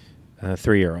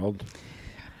 3-year-old.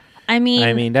 I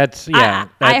mean, that's... I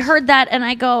that's- heard that and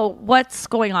I go, what's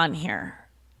going on here?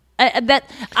 I know that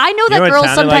You know what it girls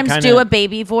sounded like? sometimes Kinda- do a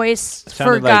baby voice for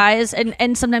sounded like- guys,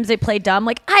 and sometimes they play dumb.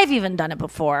 Like, I've even done it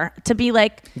before, to be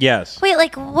like, Yes. Wait,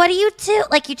 like, what do you do?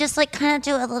 Like, you just, like, kind of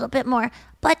do a little bit more.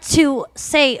 but to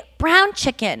say brown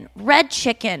chicken, red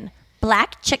chicken,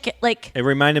 black chicken, like... It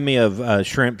reminded me of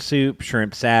shrimp soup,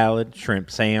 shrimp salad,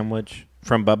 shrimp sandwich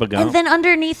from Bubba Gump. And then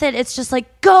underneath it, it's just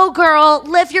like, go girl,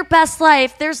 live your best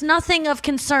life. There's nothing of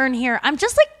concern here. I'm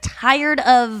just like tired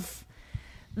of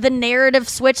the narrative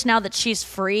switch now that she's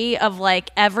free of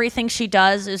like everything she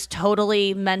does is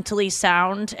totally mentally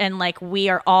sound and like we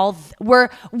are all, we're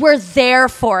there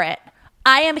for it.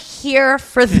 I am here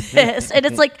for this. And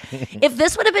it's like, if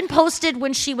this would have been posted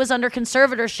when she was under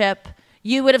conservatorship,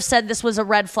 you would have said this was a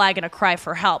red flag and a cry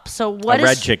for help. So what is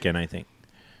red chicken, I think.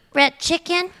 Red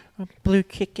chicken? Blue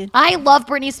chicken. I love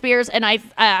Britney Spears, and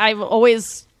I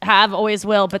always have, always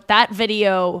will, but that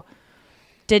video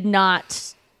did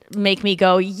not make me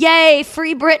go, yay,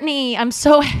 free Britney. I'm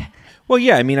so... Well,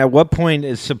 yeah, I mean, at what point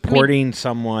is supporting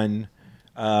someone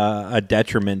a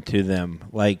detriment to them?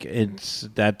 Like,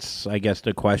 that's, I guess,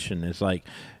 the question is like,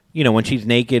 you know, when she's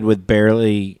naked with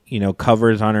barely, you know,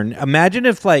 covers on her. Imagine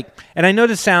if, like, and I know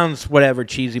this sounds whatever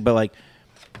cheesy, but like,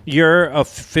 you're a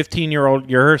 15-year-old,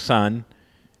 you're her son,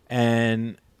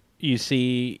 and you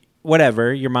see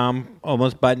whatever, your mom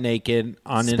almost butt naked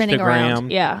on spinning Instagram.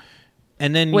 Around. Yeah.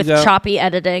 And then you with go, choppy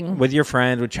editing. with your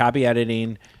friends, with choppy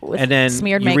editing. With and then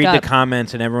smeared you makeup. read the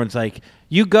comments and everyone's like,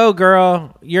 you go,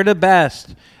 girl. You're the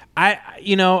best.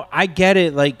 I get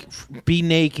it. Like, be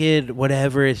naked,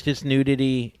 whatever. It's just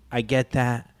nudity. I get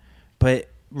that. But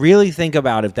really think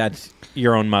about if that's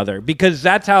your own mother. Because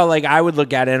that's how, like, I would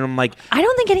look at it and I'm like... I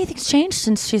don't think anything's changed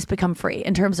since she's become free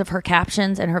in terms of her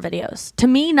captions and her videos. To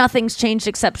me, nothing's changed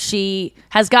except she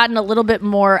has gotten a little bit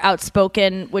more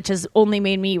outspoken, which has only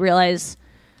made me realize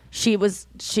someone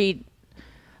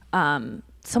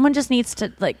just needs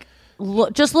to, like...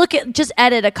 just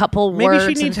edit a couple words.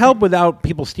 Maybe she needs help without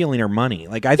people stealing her money.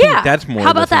 Like, I think that's more...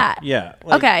 How about that? Yeah.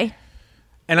 Like, okay.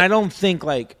 And I don't think,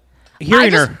 like...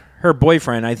 Hearing her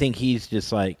boyfriend, I think he's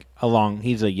just like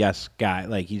he's a yes guy.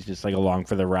 Like, he's just like along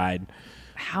for the ride.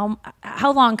 How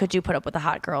long could you put up with a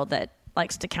hot girl that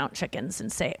likes to count chickens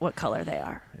and say what color they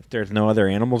are? If there's no other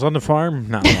animals on the farm,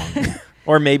 not long.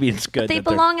 Or maybe it's good. But they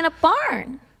belong in a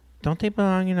barn. Don't they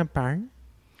belong in a barn?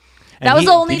 That was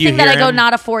the only thing that I go,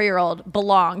 not a 4-year-old.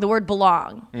 Belong. The word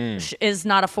belong is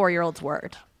not a 4-year-old's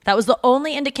word. That was the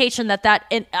only indication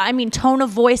tone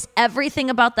of voice, everything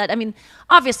about that. I mean,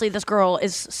 obviously this girl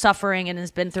is suffering and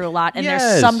has been through a lot. And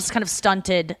there's some kind of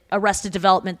stunted arrested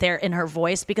development there in her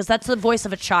voice, because that's the voice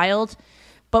of a child,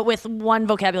 but with one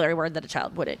vocabulary word that a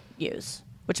child wouldn't use,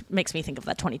 which makes me think of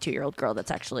that 22-year-old girl that's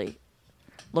actually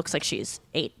looks like she's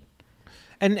 8.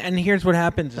 And here's what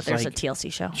happens. But there's a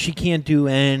TLC show. She can't do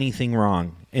anything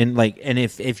wrong. And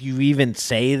if you even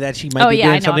say that she might be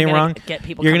doing something wrong,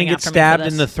 you're going to get stabbed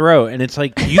in the throat. And it's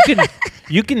like,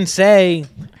 you can say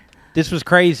this was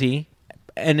crazy,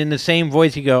 and in the same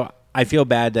voice you go, I feel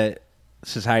bad that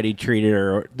society treated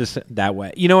her that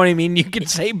way. You know what I mean? You can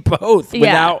say both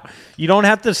without, you don't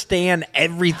have to stand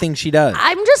everything she does.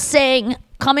 I'm just saying,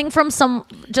 coming from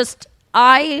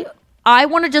I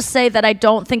want to just say that I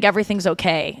don't think everything's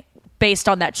okay based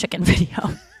on that chicken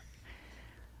video.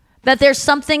 That there's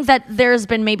something that there's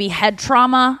been maybe head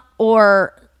trauma,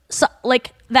 or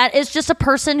like that is just a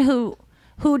person who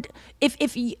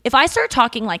if I start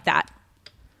talking like that,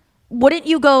 wouldn't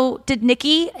you go, did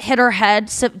Nikki hit her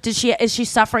head? Is she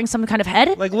suffering some kind of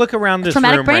head? Like, look around this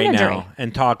room right now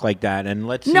and talk like that, and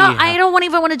let's see. I don't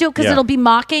even want to do it because it'll be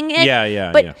mocking it.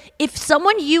 Yeah. But if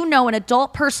someone an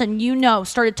adult person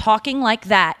started talking like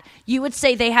that, you would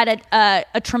say they had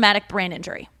a traumatic brain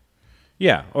injury.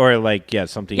 Yeah, or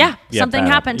something. Yeah, something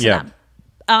happened to them.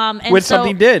 And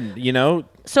something did, you know.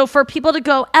 So for people to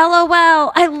go,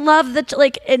 LOL, I love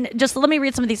and just let me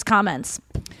read some of these comments.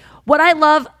 What I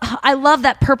love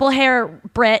that purple hair,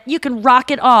 Britt. You can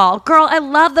rock it all. Girl, I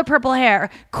love the purple hair.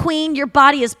 Queen, your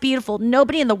body is beautiful.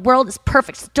 Nobody in the world is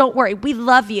perfect, so don't worry. We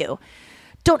love you.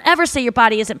 Don't ever say your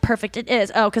body isn't perfect. It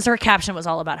is. Oh, because her caption was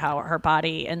all about how her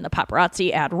body and the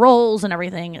paparazzi add rolls and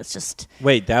everything. It's just...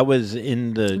 Wait, that was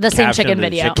in the same chicken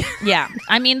video. Yeah.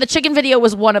 I mean, the chicken video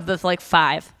was one of the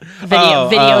 5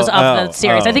 videos of the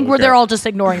series. I think they're all just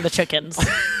ignoring the chickens.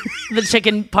 The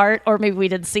chicken part, or maybe we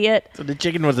didn't see it. So the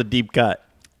chicken was a deep cut.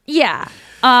 Yeah.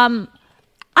 And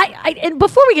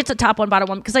before we get to top one, bottom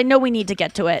one, because I know we need to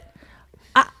get to it,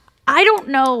 I don't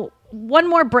know. One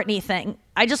more Britney thing.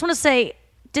 I just want to say,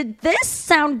 did this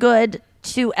sound good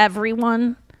to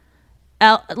everyone?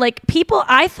 People,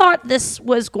 I thought this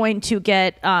was going to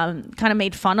get kind of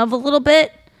made fun of a little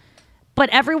bit, but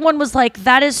everyone was like,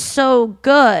 that is so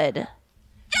good.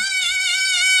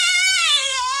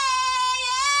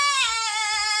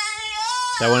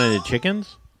 That one of the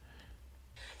chickens?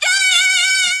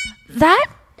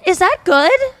 Is that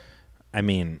good? I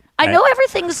mean... I know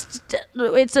everything's...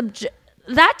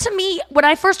 That to me, when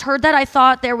I first heard that, I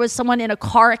thought there was someone in a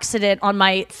car accident on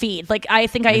my feed. I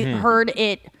think I heard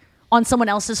it on someone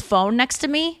else's phone next to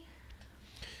me.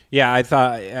 Yeah, I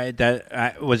thought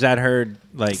was that her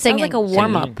singing, like a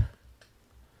warm up.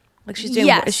 Like she's doing.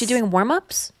 Yes. Is she doing warm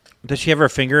ups? Does she have her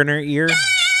finger in her ear?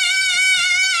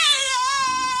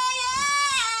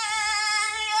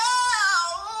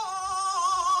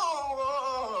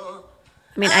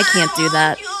 I mean, I can't do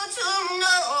that.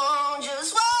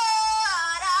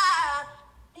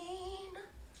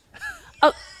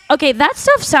 Oh, okay, that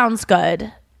stuff sounds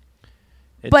good.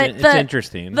 It's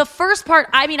interesting. The first part,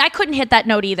 I mean, I couldn't hit that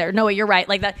note either. Noah, you're right.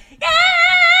 Like that.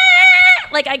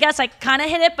 Like, I guess I kind of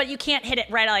hit it, but you can't hit it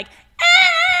right. Like,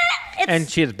 and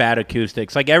she has bad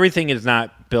acoustics. Like, everything is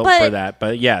not built for that.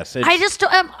 But yes, I just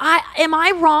am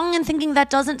I wrong in thinking that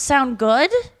doesn't sound good?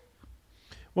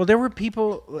 Well, there were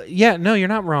people. Yeah, no, you're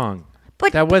not wrong.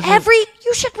 But that wasn't,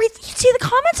 you should see the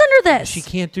comments under this. She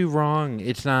can't do wrong.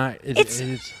 It's not.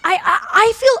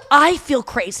 I feel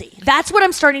crazy. That's what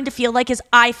I'm starting to feel like. Is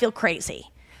I feel crazy.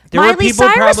 Miley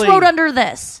Cyrus wrote under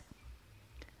this.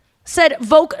 Said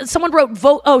someone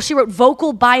wrote she wrote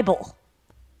vocal Bible.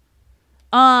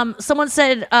 Someone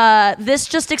said this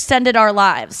just extended our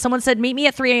lives. Someone said meet me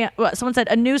at 3 a.m. Someone said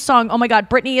a new song. Oh my God,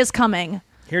 Britney is coming.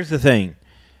 Here's the thing,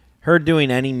 her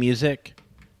doing any music,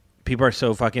 people are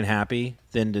so fucking happy.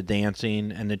 Then the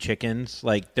dancing and the chickens,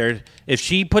 like if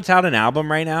she puts out an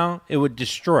album right now, it would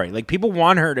destroy. Like people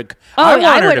want her to.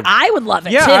 I would love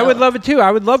it. Yeah, too. I would love it too.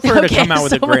 I would love for her to come out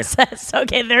with a great.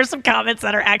 Okay, there's some comments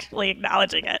that are actually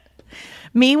acknowledging it.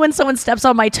 Me when someone steps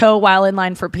on my toe while in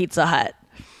line for Pizza Hut.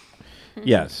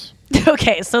 Yes.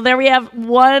 Okay, so there we have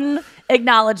one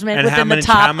acknowledgement and within the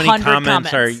top how many 100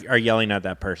 comments are yelling at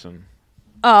that person?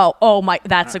 Oh my!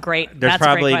 That's a great. There's that's a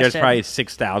great probably question.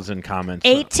 6,000 comments.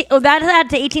 That had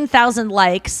to 18,000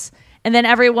 likes, and then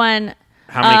everyone.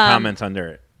 How many comments under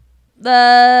it?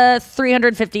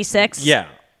 356. Yeah.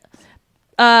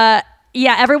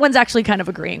 Yeah. Everyone's actually kind of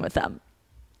agreeing with them.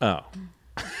 Oh.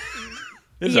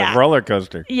 This is a roller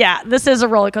coaster. Yeah, this is a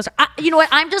roller coaster. You know what?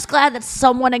 I'm just glad that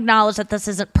someone acknowledged that this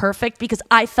isn't perfect because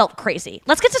I felt crazy.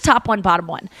 Let's get to top one, bottom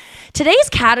one. Today's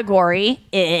category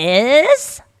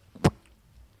is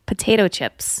potato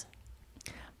chips.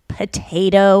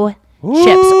 Potato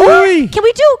chips. Or can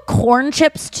we do corn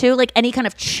chips too? Like any kind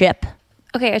of chip?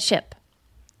 Okay, a chip.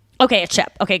 Okay, a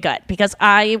chip. Okay, good. Because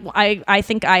I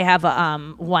think I have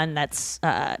one that's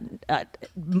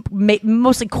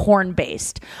mostly corn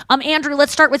based. Andrew,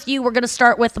 let's start with you. We're going to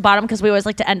start with the bottom because we always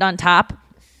like to end on top.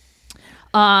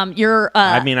 Your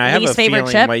I mean, I have a favorite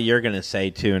feeling chip? what you're going to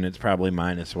say too, and it's probably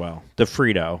mine as well. The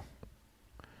Frito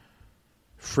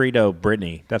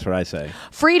Britney. That's what I say.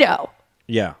 Frito.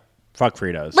 Yeah. Fuck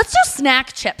Fritos. Let's do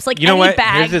snack chips, like you know any what?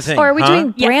 bag. Here's the thing. Or are we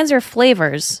doing brands or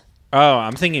flavors? Oh,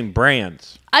 I'm thinking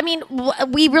brands. I mean,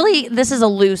 we really, this is a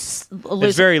loose.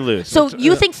 It's very loose. So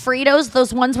you think Fritos,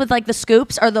 those ones with like the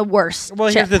scoops, are the worst? Well,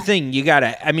 chip? here's the thing. You got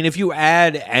to, I mean, if you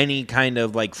add any kind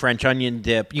of like French onion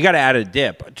dip, you got to add a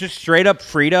dip. Just straight up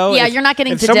Frito. Yeah, you're not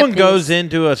getting if to someone dip goes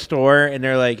into a store and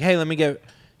they're like, hey, let me get,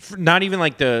 not even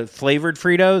like the flavored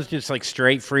Fritos, just like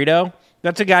straight Frito.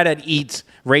 That's a guy that eats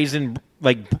raisin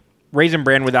bran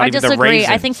without even the raisins.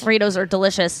 I think Fritos are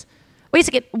delicious. Wait a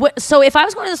second. So if I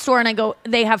was going to the store and I go,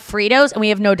 they have Fritos and we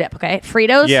have no dip, okay?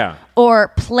 Fritos, or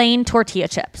plain tortilla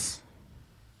chips.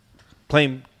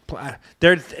 Plain,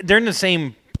 they're in the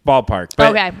same ballpark. But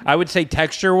okay. I would say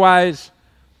texture wise,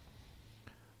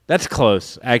 that's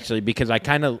close actually because I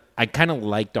kind of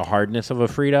like the hardness of a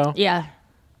Frito. Yeah.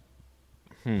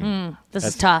 This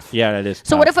is tough. Yeah, that is.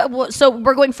 So tough. So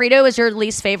we're going Frito is your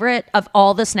least favorite of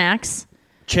all the snacks?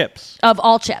 Chips. Of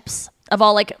all chips. Of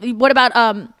all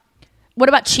what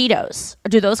about Cheetos?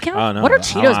 Do those count? Oh, no. What are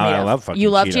Cheetos made of? I love fucking You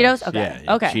love Cheetos? Cheetos? Okay.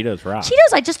 Yeah, okay. Cheetos rock.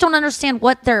 Cheetos, I just don't understand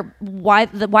why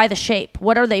the shape.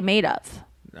 What are they made of?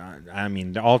 I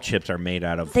mean, all chips are made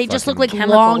out of. They just look like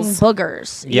chemicals. long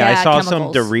boogers. Yeah, I saw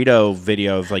chemicals. some Dorito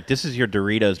video of like this is your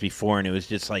Doritos before, and it was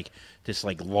just like this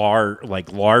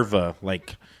larva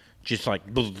just like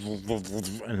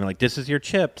and like this is your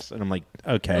chips, and I'm like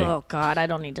okay. Oh God, I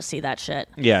don't need to see that shit.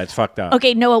 Yeah, it's fucked up.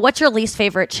 Okay, Noah, what's your least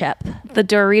favorite chip? The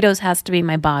Doritos has to be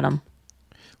my bottom.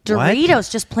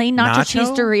 Doritos, just plain nacho cheese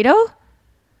Dorito?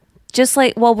 Just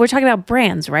like, well, we're talking about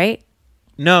brands, right?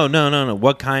 No.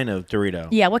 What kind of Dorito?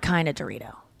 Yeah, what kind of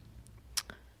Dorito?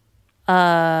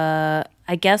 I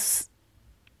guess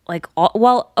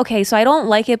okay, so I don't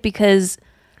like it because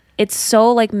it's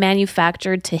so like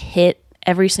manufactured to hit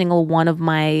every single one of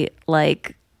my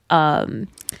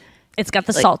it's got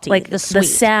the salty, the sweet, the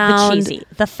sound, the cheesy,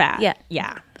 the fat.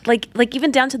 Yeah. Like even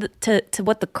down to to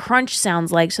what the crunch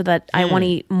sounds like, so that I want to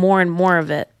eat more and more of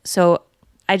it. So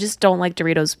I just don't like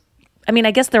Doritos. I mean,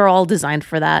 I guess they're all designed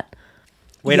for that.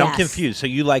 Wait, yes. I'm confused. So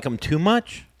you like them too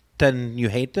much? Then you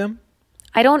hate them?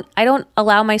 I don't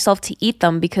allow myself to eat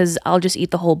them because I'll just eat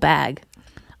the whole bag.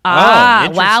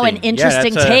 Wow, an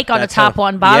interesting take on a top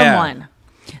one, bottom one.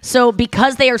 So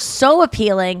because they are so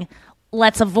appealing,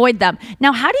 let's avoid them.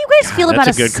 Now, how do you guys feel about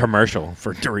that's a good commercial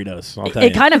for Doritos? I'll tell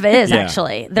It you. kind of is,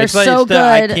 actually. They're so good.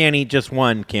 I can't eat just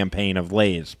one campaign of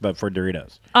Lay's, but for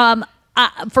Doritos.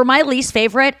 For my least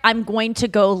favorite, I'm going to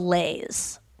go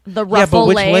Lay's. The Ruffle yeah, but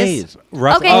which Lay's.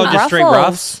 Lay's? Okay, just straight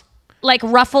Ruffs? Like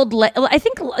ruffled, I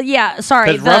think,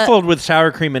 sorry. Because ruffled with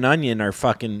sour cream and onion are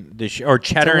fucking, or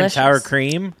cheddar delicious. and sour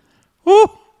cream. Woo!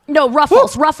 No,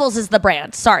 Ruffles. Woo! Ruffles is the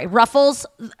brand. Sorry, Ruffles.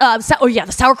 The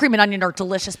sour cream and onion are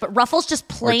delicious, but Ruffles just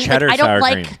plain. Or cheddar I don't sour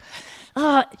like.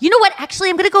 You know what? Actually,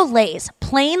 I'm going to go Lay's.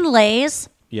 Plain Lay's.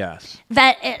 Yes.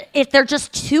 That if they're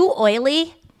just too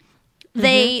oily,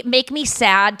 they make me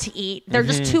sad to eat. They're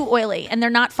just too oily and they're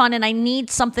not fun, and I need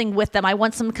something with them. I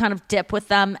want some kind of dip with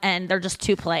them, and they're just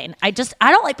too plain. I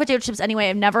don't like potato chips anyway.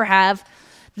 I never have.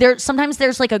 Sometimes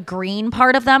there's like a green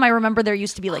part of them. I remember there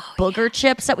used to be like booger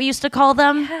chips that we used to call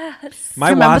them. Yes.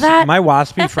 My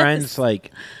waspy friends,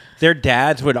 like their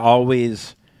dads would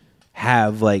always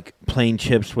have like plain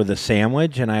chips with a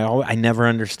sandwich, and I never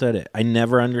understood it. I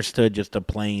never understood just a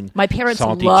plain My parents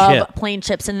salty love chip. plain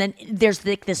chips, and then there's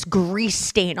like this grease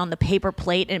stain on the paper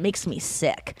plate, and it makes me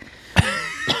sick.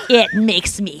 It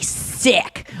makes me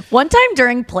sick. One time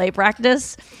during play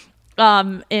practice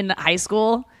in high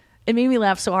school, it made me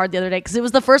laugh so hard the other day because it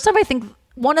was the first time, I think,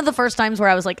 one of the first times where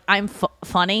I was like, I'm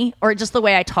funny, or just the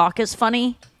way I talk is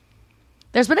funny.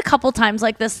 There's been a couple times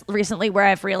like this recently where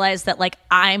I've realized that like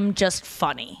I'm just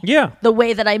funny. Yeah. The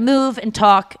way that I move and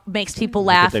talk makes people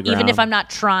laugh, even if I'm not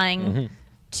trying Mm-hmm.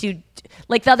 to.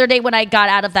 Like the other day when I got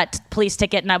out of that police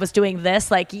ticket and I was doing this,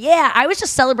 like, yeah, I was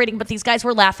just celebrating, but these guys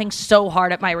were laughing so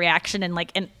hard at my reaction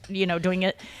and doing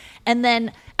it. And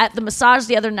then at the massage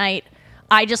the other night,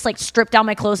 I just like stripped down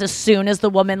my clothes as soon as the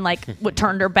woman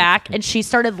turned her back, and she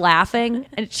started laughing,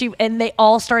 and they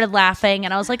all started laughing,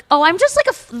 and I was like, oh, I'm just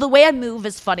like the way I move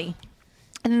is funny.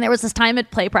 And then there was this time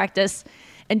at play practice,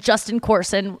 and Justin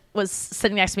Corson was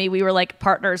sitting next to me. We were like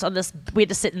partners on this. We had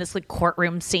to sit in this like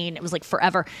courtroom scene. It was like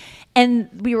forever, and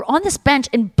we were on this bench,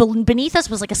 and beneath us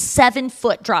was like a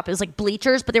 7-foot drop. It was like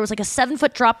bleachers, but there was like a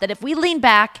 7-foot drop that if we leaned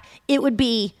back, it would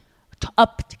be a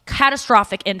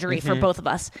catastrophic injury for both of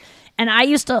us. And I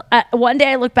used to, one day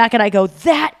I look back and I go,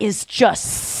 that is just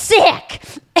sick.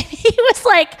 And he was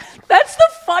like, that's the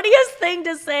funniest thing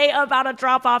to say about a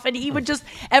drop off. And he would just,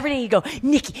 every day he'd go,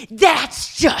 Nikki,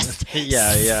 that's just sick.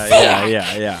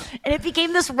 Yeah. And it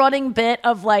became this running bit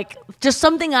of like, just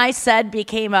something I said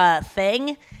became a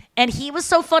thing. And he was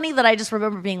so funny that I just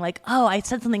remember being like, oh, I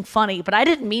said something funny, but I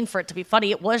didn't mean for it to be funny.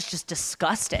 It was just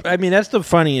disgusting. I mean, that's the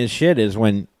funniest shit is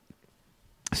when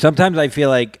sometimes I feel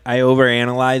like I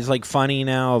overanalyze like funny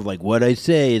now of like what I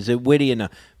say. Is it witty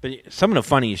enough? But some of the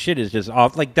funniest shit is just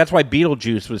off. Like that's why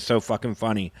Beetlejuice was so fucking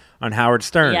funny on Howard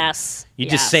Stern. Yes. You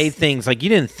just say things like you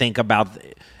didn't think about.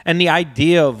 And the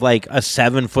idea of like a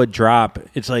 7-foot drop,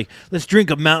 it's like, let's drink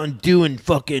a Mountain Dew and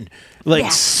fucking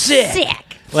like sick.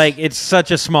 Like it's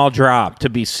such a small drop to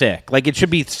be sick. Like it should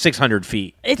be 600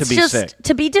 feet it's to be just, sick.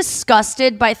 To be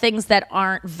disgusted by things that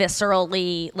aren't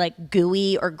viscerally like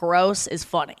gooey or gross is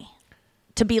funny.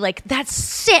 To be like, that's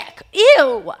sick.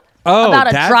 Ew. Oh, about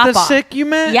a that's drop the off. sick you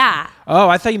meant? Yeah. Oh,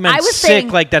 I thought you meant sick saying,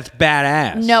 like that's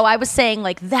badass. No, I was saying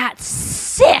like that's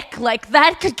sick. Like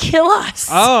that could kill us.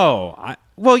 Oh,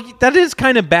 well, that is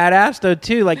kind of badass though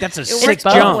too. Like that's a sick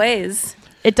both jump. ways.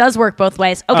 It does work both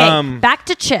ways. Okay, back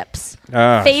to chips.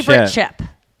 Favorite chip?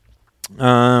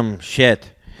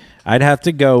 Shit. I'd have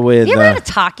to go with. Have you ever had a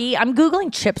Taki? I'm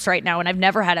Googling chips right now, and I've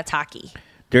never had a Taki.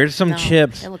 There's some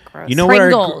chips. They look gross. You know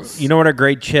Pringles. what are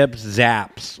great chips?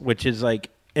 Zaps, which is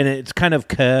like, and it's kind of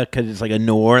because it's like a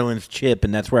New Orleans chip,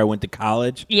 and that's where I went to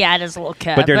college. Yeah, it is a little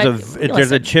But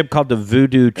there's a chip called the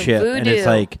Voodoo chip, and it's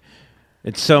like.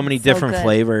 It's so many different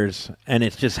flavors, and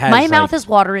it just has. My mouth is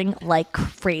watering like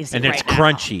crazy, and it's right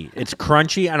crunchy. now. It's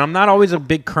crunchy, and I'm not always a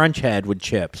big crunch head with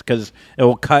chips because it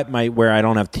will cut where I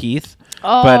don't have teeth.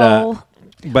 Oh,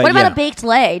 but what about a baked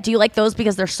lay? Do you like those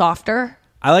because they're softer?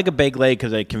 I like a baked lay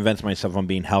because I convince myself I'm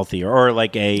being healthy, or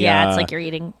like a. Yeah, it's like you're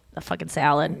eating a fucking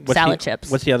salad.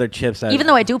 Chips. What's the other chips? Even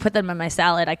though I do put them in my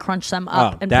salad, I crunch them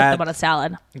up and put them on a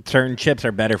salad. Certain chips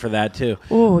are better for that too.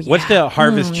 Ooh, yeah. What's the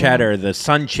Harvest cheddar, the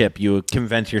Sun chip? You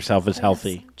convince yourself is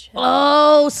healthy.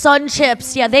 Oh, Sun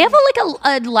chips. Yeah, they have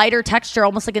a lighter texture,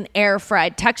 almost like an air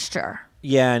fried texture.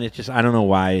 Yeah, and it just I don't know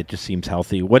why it just seems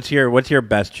healthy. What's your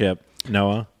best chip,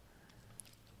 Noah?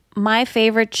 My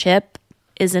favorite chip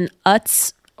is an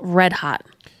Utz Red Hot.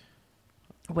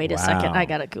 Wait a second, I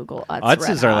gotta Google Utz.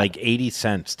 Utz's are like 80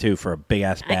 cents too for a big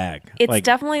ass bag. It's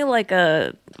definitely like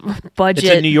a budget.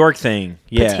 It's a New York thing.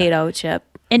 Yeah. Potato chip.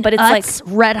 but it's Utz,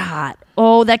 like red hot.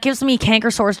 Oh, that gives me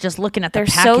canker sores just looking at the they're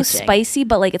packaging. so spicy,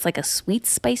 but like it's like a sweet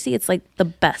spicy. It's like the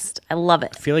best. I love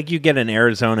it. I feel like you get in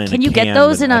Arizona. Can you get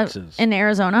those in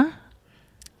Arizona?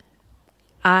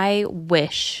 I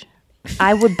wish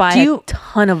I would buy a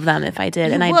ton of them if I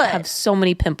did, and I'd have so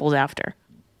many pimples after.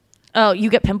 Oh, you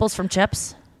get pimples from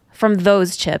chips? From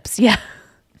those chips, yeah.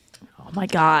 Oh my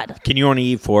God. Can you only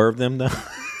eat 4 of them though?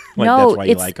 No, that's why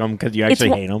you like them, because you actually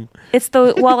hate them. It's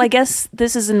well, I guess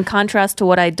this is in contrast to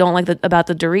what I don't like about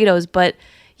the Doritos, but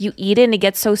you eat it and it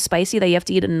gets so spicy that you have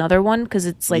to eat another one because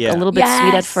it's like a little bit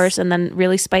sweet at first and then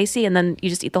really spicy, and then you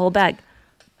just eat the whole bag.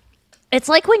 It's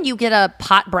like when you get a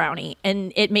pot brownie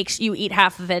and it makes you eat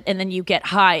half of it, and then you get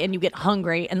high and you get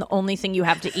hungry, and the only thing you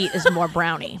have to eat is more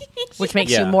brownie, which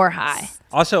makes you more high.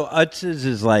 Also, Utz's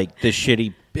is like the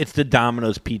shitty. It's the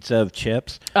Domino's pizza of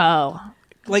chips. Oh.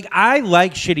 Like, I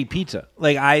like shitty pizza.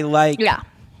 Like, I like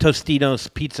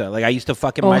Tostitos pizza. Like, I used to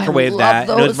fucking microwave that.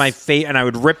 And it was my favorite, and I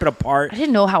would rip it apart. I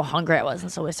didn't know how hungry I was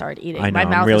until I started eating. I know, my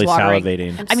mouth I'm really is watering.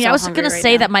 salivating. I mean, I was going to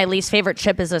say that my least favorite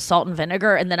chip is a salt and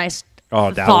vinegar, and then I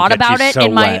thought about it, so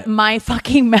and wet. my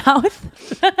fucking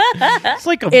mouth It's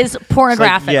like is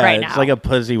pornographic right now. It's like a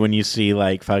pussy when you see,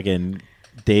 like, fucking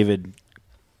David.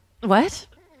 What?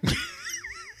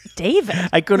 David?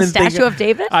 I couldn't the statue of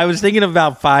David? I was thinking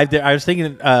about 5. I was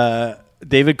thinking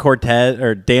David Cortez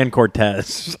or Dan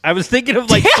Cortez. I was thinking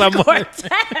of like someone.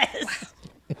 Cortez.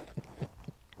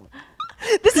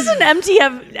 This is an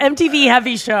MTV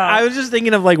heavy show. I was just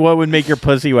thinking of like what would make your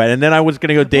pussy wet, and then I was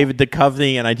gonna go David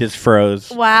Duchovny, and I just froze.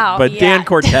 Wow. But Dan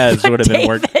Cortez would have been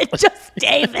worse. Just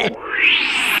David.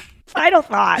 Final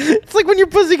thought. It's like when your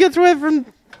pussy gets wet from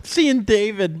seeing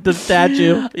David, the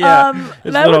statue. Yeah,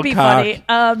 that would be funny.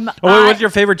 What's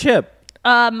your favorite chip?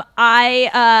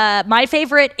 My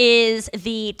favorite is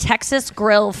the Texas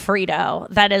Grill Frito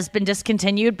that has been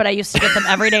discontinued, but I used to get them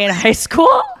every day in high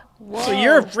school. Whoa. So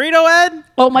you're a Frito head?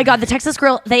 Oh my God, the Texas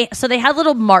Grill. They had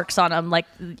little marks on them, like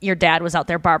your dad was out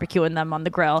there barbecuing them on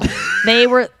the grill. They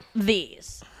were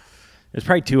these. It's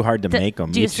probably too hard to make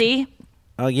them. Do you see?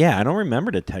 Oh, yeah. I don't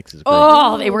remember the Texas Grill.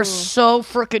 Oh, they were so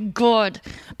freaking good.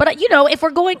 But, if we're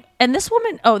going... And this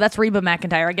woman... Oh, that's Reba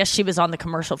McEntire. I guess she was on the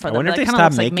commercial for them. I wonder if they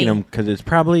stopped making them because it's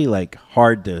probably, like,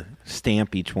 hard to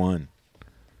stamp each one.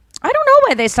 I don't know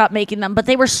why they stopped making them, but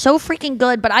they were so freaking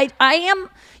good. But I am...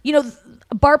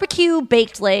 barbecue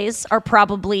baked lays are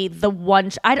probably the one...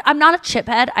 I'm not a chip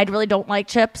head. I really don't like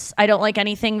chips. I don't like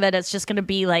anything that it's just going to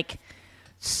be, like...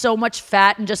 so much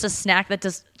fat and just a snack that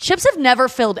does... Chips have never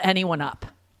filled anyone up.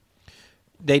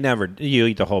 They never... You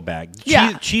eat the whole bag.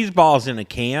 Yeah. Cheese balls in a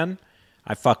can,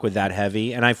 I fuck with that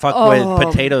heavy. And I fuck with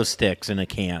potato sticks in a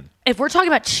can. If we're talking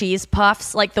about cheese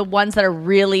puffs, like the ones that are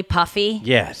really puffy...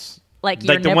 Yes. Like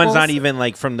your the nipples? ones not even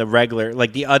like from the regular...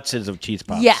 Like the Utz's of cheese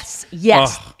puffs. Yes.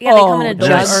 Oh. Yeah, they come in a And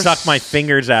jug. I suck my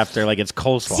fingers after like it's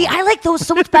coleslaw. See, I like those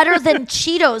so much better than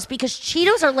Cheetos because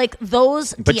Cheetos are like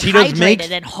those But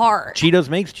dehydrated and hard. Cheetos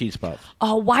makes cheese puffs.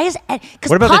 Oh, why is it? Because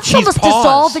What about the puffs almost cheese paws?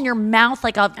 dissolve in your mouth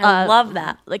like a... I love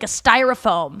that. Like a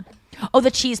styrofoam. Oh,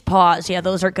 the cheese paws. Yeah,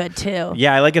 those are good too.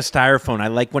 Yeah, I like a styrofoam. I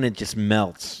like when it just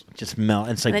melts. It's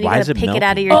like, then why is it pick melting? it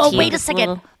out of your teeth. Oh, wait a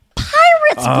second.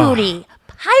 Pirate's booty.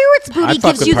 Pirate's booty fuck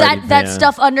gives with you pirate, that yeah.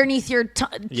 stuff underneath your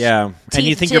Yeah, and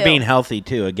you teeth, think you're too. being healthy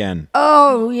too. Again,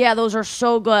 Oh, yeah, those are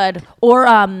so good. Or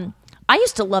I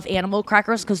used to love animal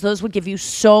crackers because those would give you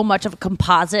so much of a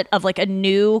composite of like a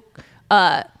new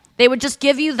they would just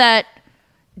give you that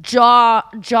jaw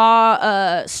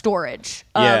storage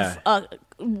of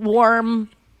warm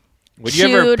would you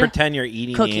ever chewed pretend you're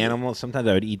eating cookie. the animal? Sometimes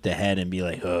I would eat the head and be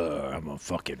like, "Oh, I'm a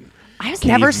fucking." I was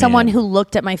never caveman." someone who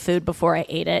looked at my food before I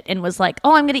ate it and was like,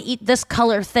 oh, I'm going to eat this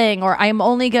color thing, or I'm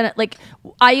only going to, like,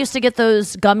 I used to get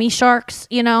those gummy sharks,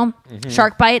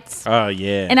 shark bites. Oh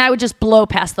yeah. And I would just blow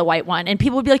past the white one. And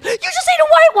people would be like, you just ate a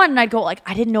white one. And I'd go like,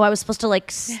 I didn't know I was supposed to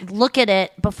like look at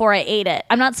it before I ate it.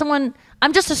 I'm not someone,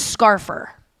 I'm just a scarfer.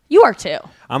 You are too.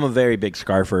 I'm a very big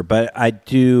scarfer, but I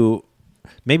do.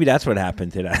 Maybe that's what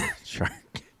happened to that shark.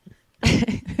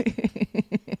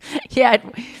 Yeah, I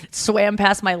swam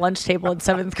past my lunch table in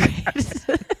 7th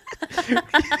grade.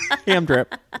 Ham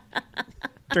drip.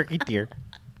 Turkey deer.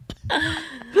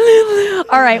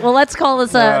 All right, well, let's call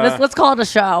this let's call it a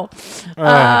show.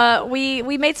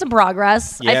 We made some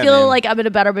progress. Yeah, I feel man. like I'm in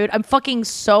a better mood. I'm fucking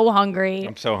so hungry.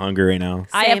 I'm so hungry right now.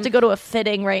 I have to go to a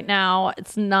fitting right now.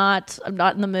 I'm not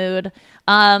in the mood.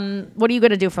 What are you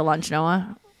going to do for lunch,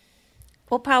 Noah?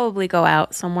 We'll probably go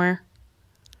out somewhere.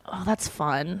 Oh, that's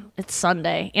fun. It's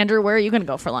Sunday. Andrew, where are you going to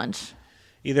go for lunch?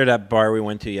 Either that bar we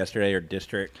went to yesterday or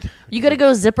District. You got to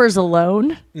go Zippers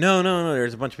alone? No.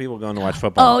 There's a bunch of people going to watch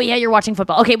football. Oh, yeah, you're watching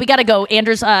football. Okay, we got to go.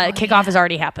 Andrew's kickoff has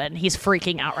already happened. He's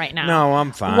freaking out right now. No,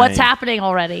 I'm fine. What's happening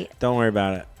already? Don't worry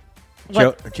about it.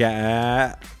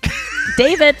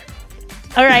 David.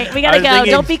 All right, we got to go.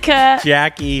 Don't be cut.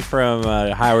 Jackie from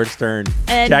Howard Stern.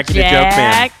 And Jackie the Joke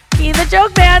Man. Jackie the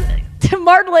Joke Man.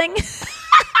 Martling.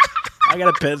 I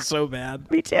got to piss so bad.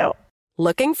 Me too.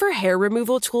 Looking for hair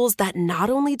removal tools that not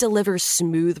only deliver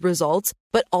smooth results,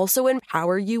 but also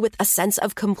empower you with a sense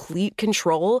of complete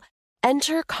control?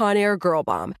 Enter Conair Girl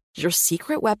Bomb, your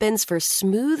secret weapons for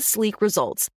smooth, sleek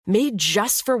results, made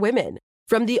just for women.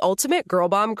 From the ultimate Girl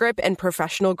Bomb grip and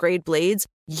professional grade blades,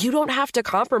 you don't have to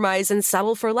compromise and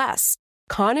settle for less.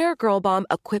 Conair Girl Bomb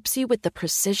equips you with the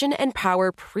precision and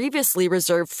power previously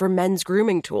reserved for men's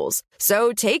grooming tools.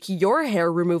 So take your hair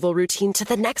removal routine to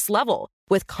the next level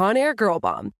with Conair Girl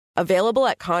Bomb. Available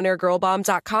at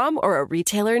ConairGirlBomb.com or a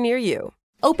retailer near you.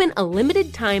 Open a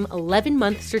limited-time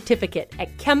 11-month certificate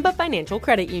at Kemba Financial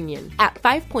Credit Union. At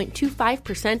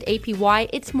 5.25% APY,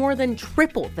 it's more than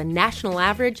triple the national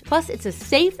average, plus it's a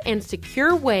safe and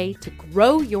secure way to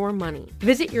grow your money.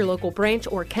 Visit your local branch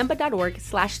or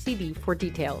kemba.org/cb for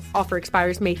details. Offer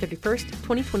expires May 31st,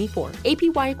 2024.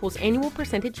 APY equals annual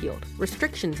percentage yield.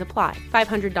 Restrictions apply.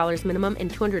 $500 minimum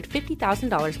and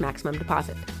 $250,000 maximum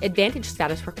deposit. Advantage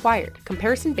status required.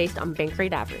 Comparison based on bank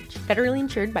rate average. Federally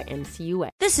insured by NCUA.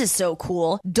 This is so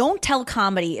cool. Don't Tell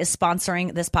Comedy is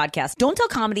sponsoring this podcast. Don't Tell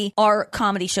Comedy are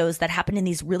comedy shows that happen in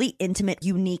these really intimate,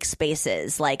 unique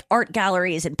spaces like art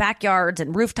galleries and backyards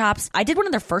and rooftops. I did one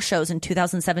of their first shows in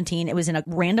 2017. It was in a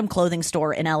random clothing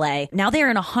store in LA. Now they are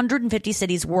in 150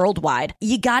 cities worldwide.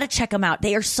 You got to check them out.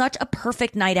 They are such a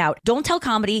perfect night out. Don't Tell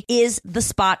Comedy is the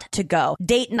spot to go.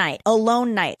 Date night,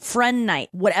 alone night, friend night,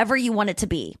 whatever you want it to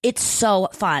be. It's so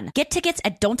fun. Get tickets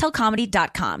at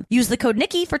don'ttellcomedy.com. Use the code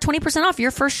Nikki for 20% off your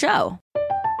first show.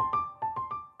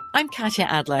 I'm Katya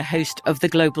Adler, host of The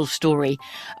Global Story.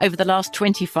 Over the last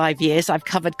 25 years, I've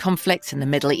covered conflicts in the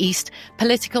Middle East,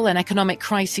 political and economic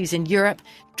crises in Europe,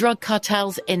 drug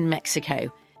cartels in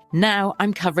Mexico. Now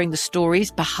I'm covering the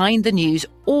stories behind the news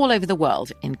all over the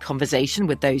world in conversation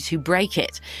with those who break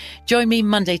it. Join me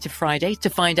Monday to Friday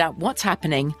to find out what's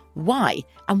happening, why,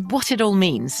 and what it all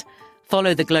means.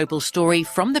 Follow The Global Story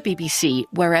from the BBC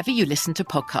wherever you listen to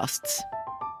podcasts.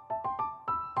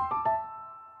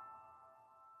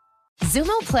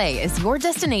 Xumo Play is your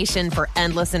destination for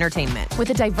endless entertainment. With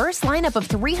a diverse lineup of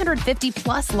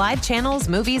 350-plus live channels,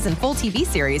 movies, and full TV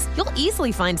series, you'll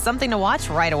easily find something to watch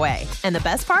right away. And the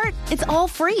best part? It's all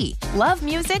free. Love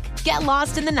music? Get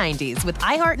lost in the 90s with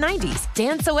iHeart 90s.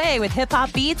 Dance away with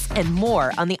hip-hop beats and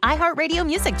more on the iHeartRadio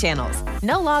music channels.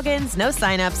 No logins, no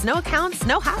signups, no accounts,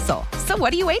 no hassle. So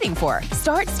what are you waiting for?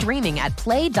 Start streaming at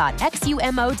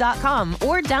play.xumo.com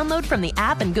or download from the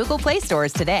app and Google Play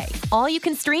stores today. All you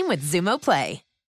can stream with Xumo Play.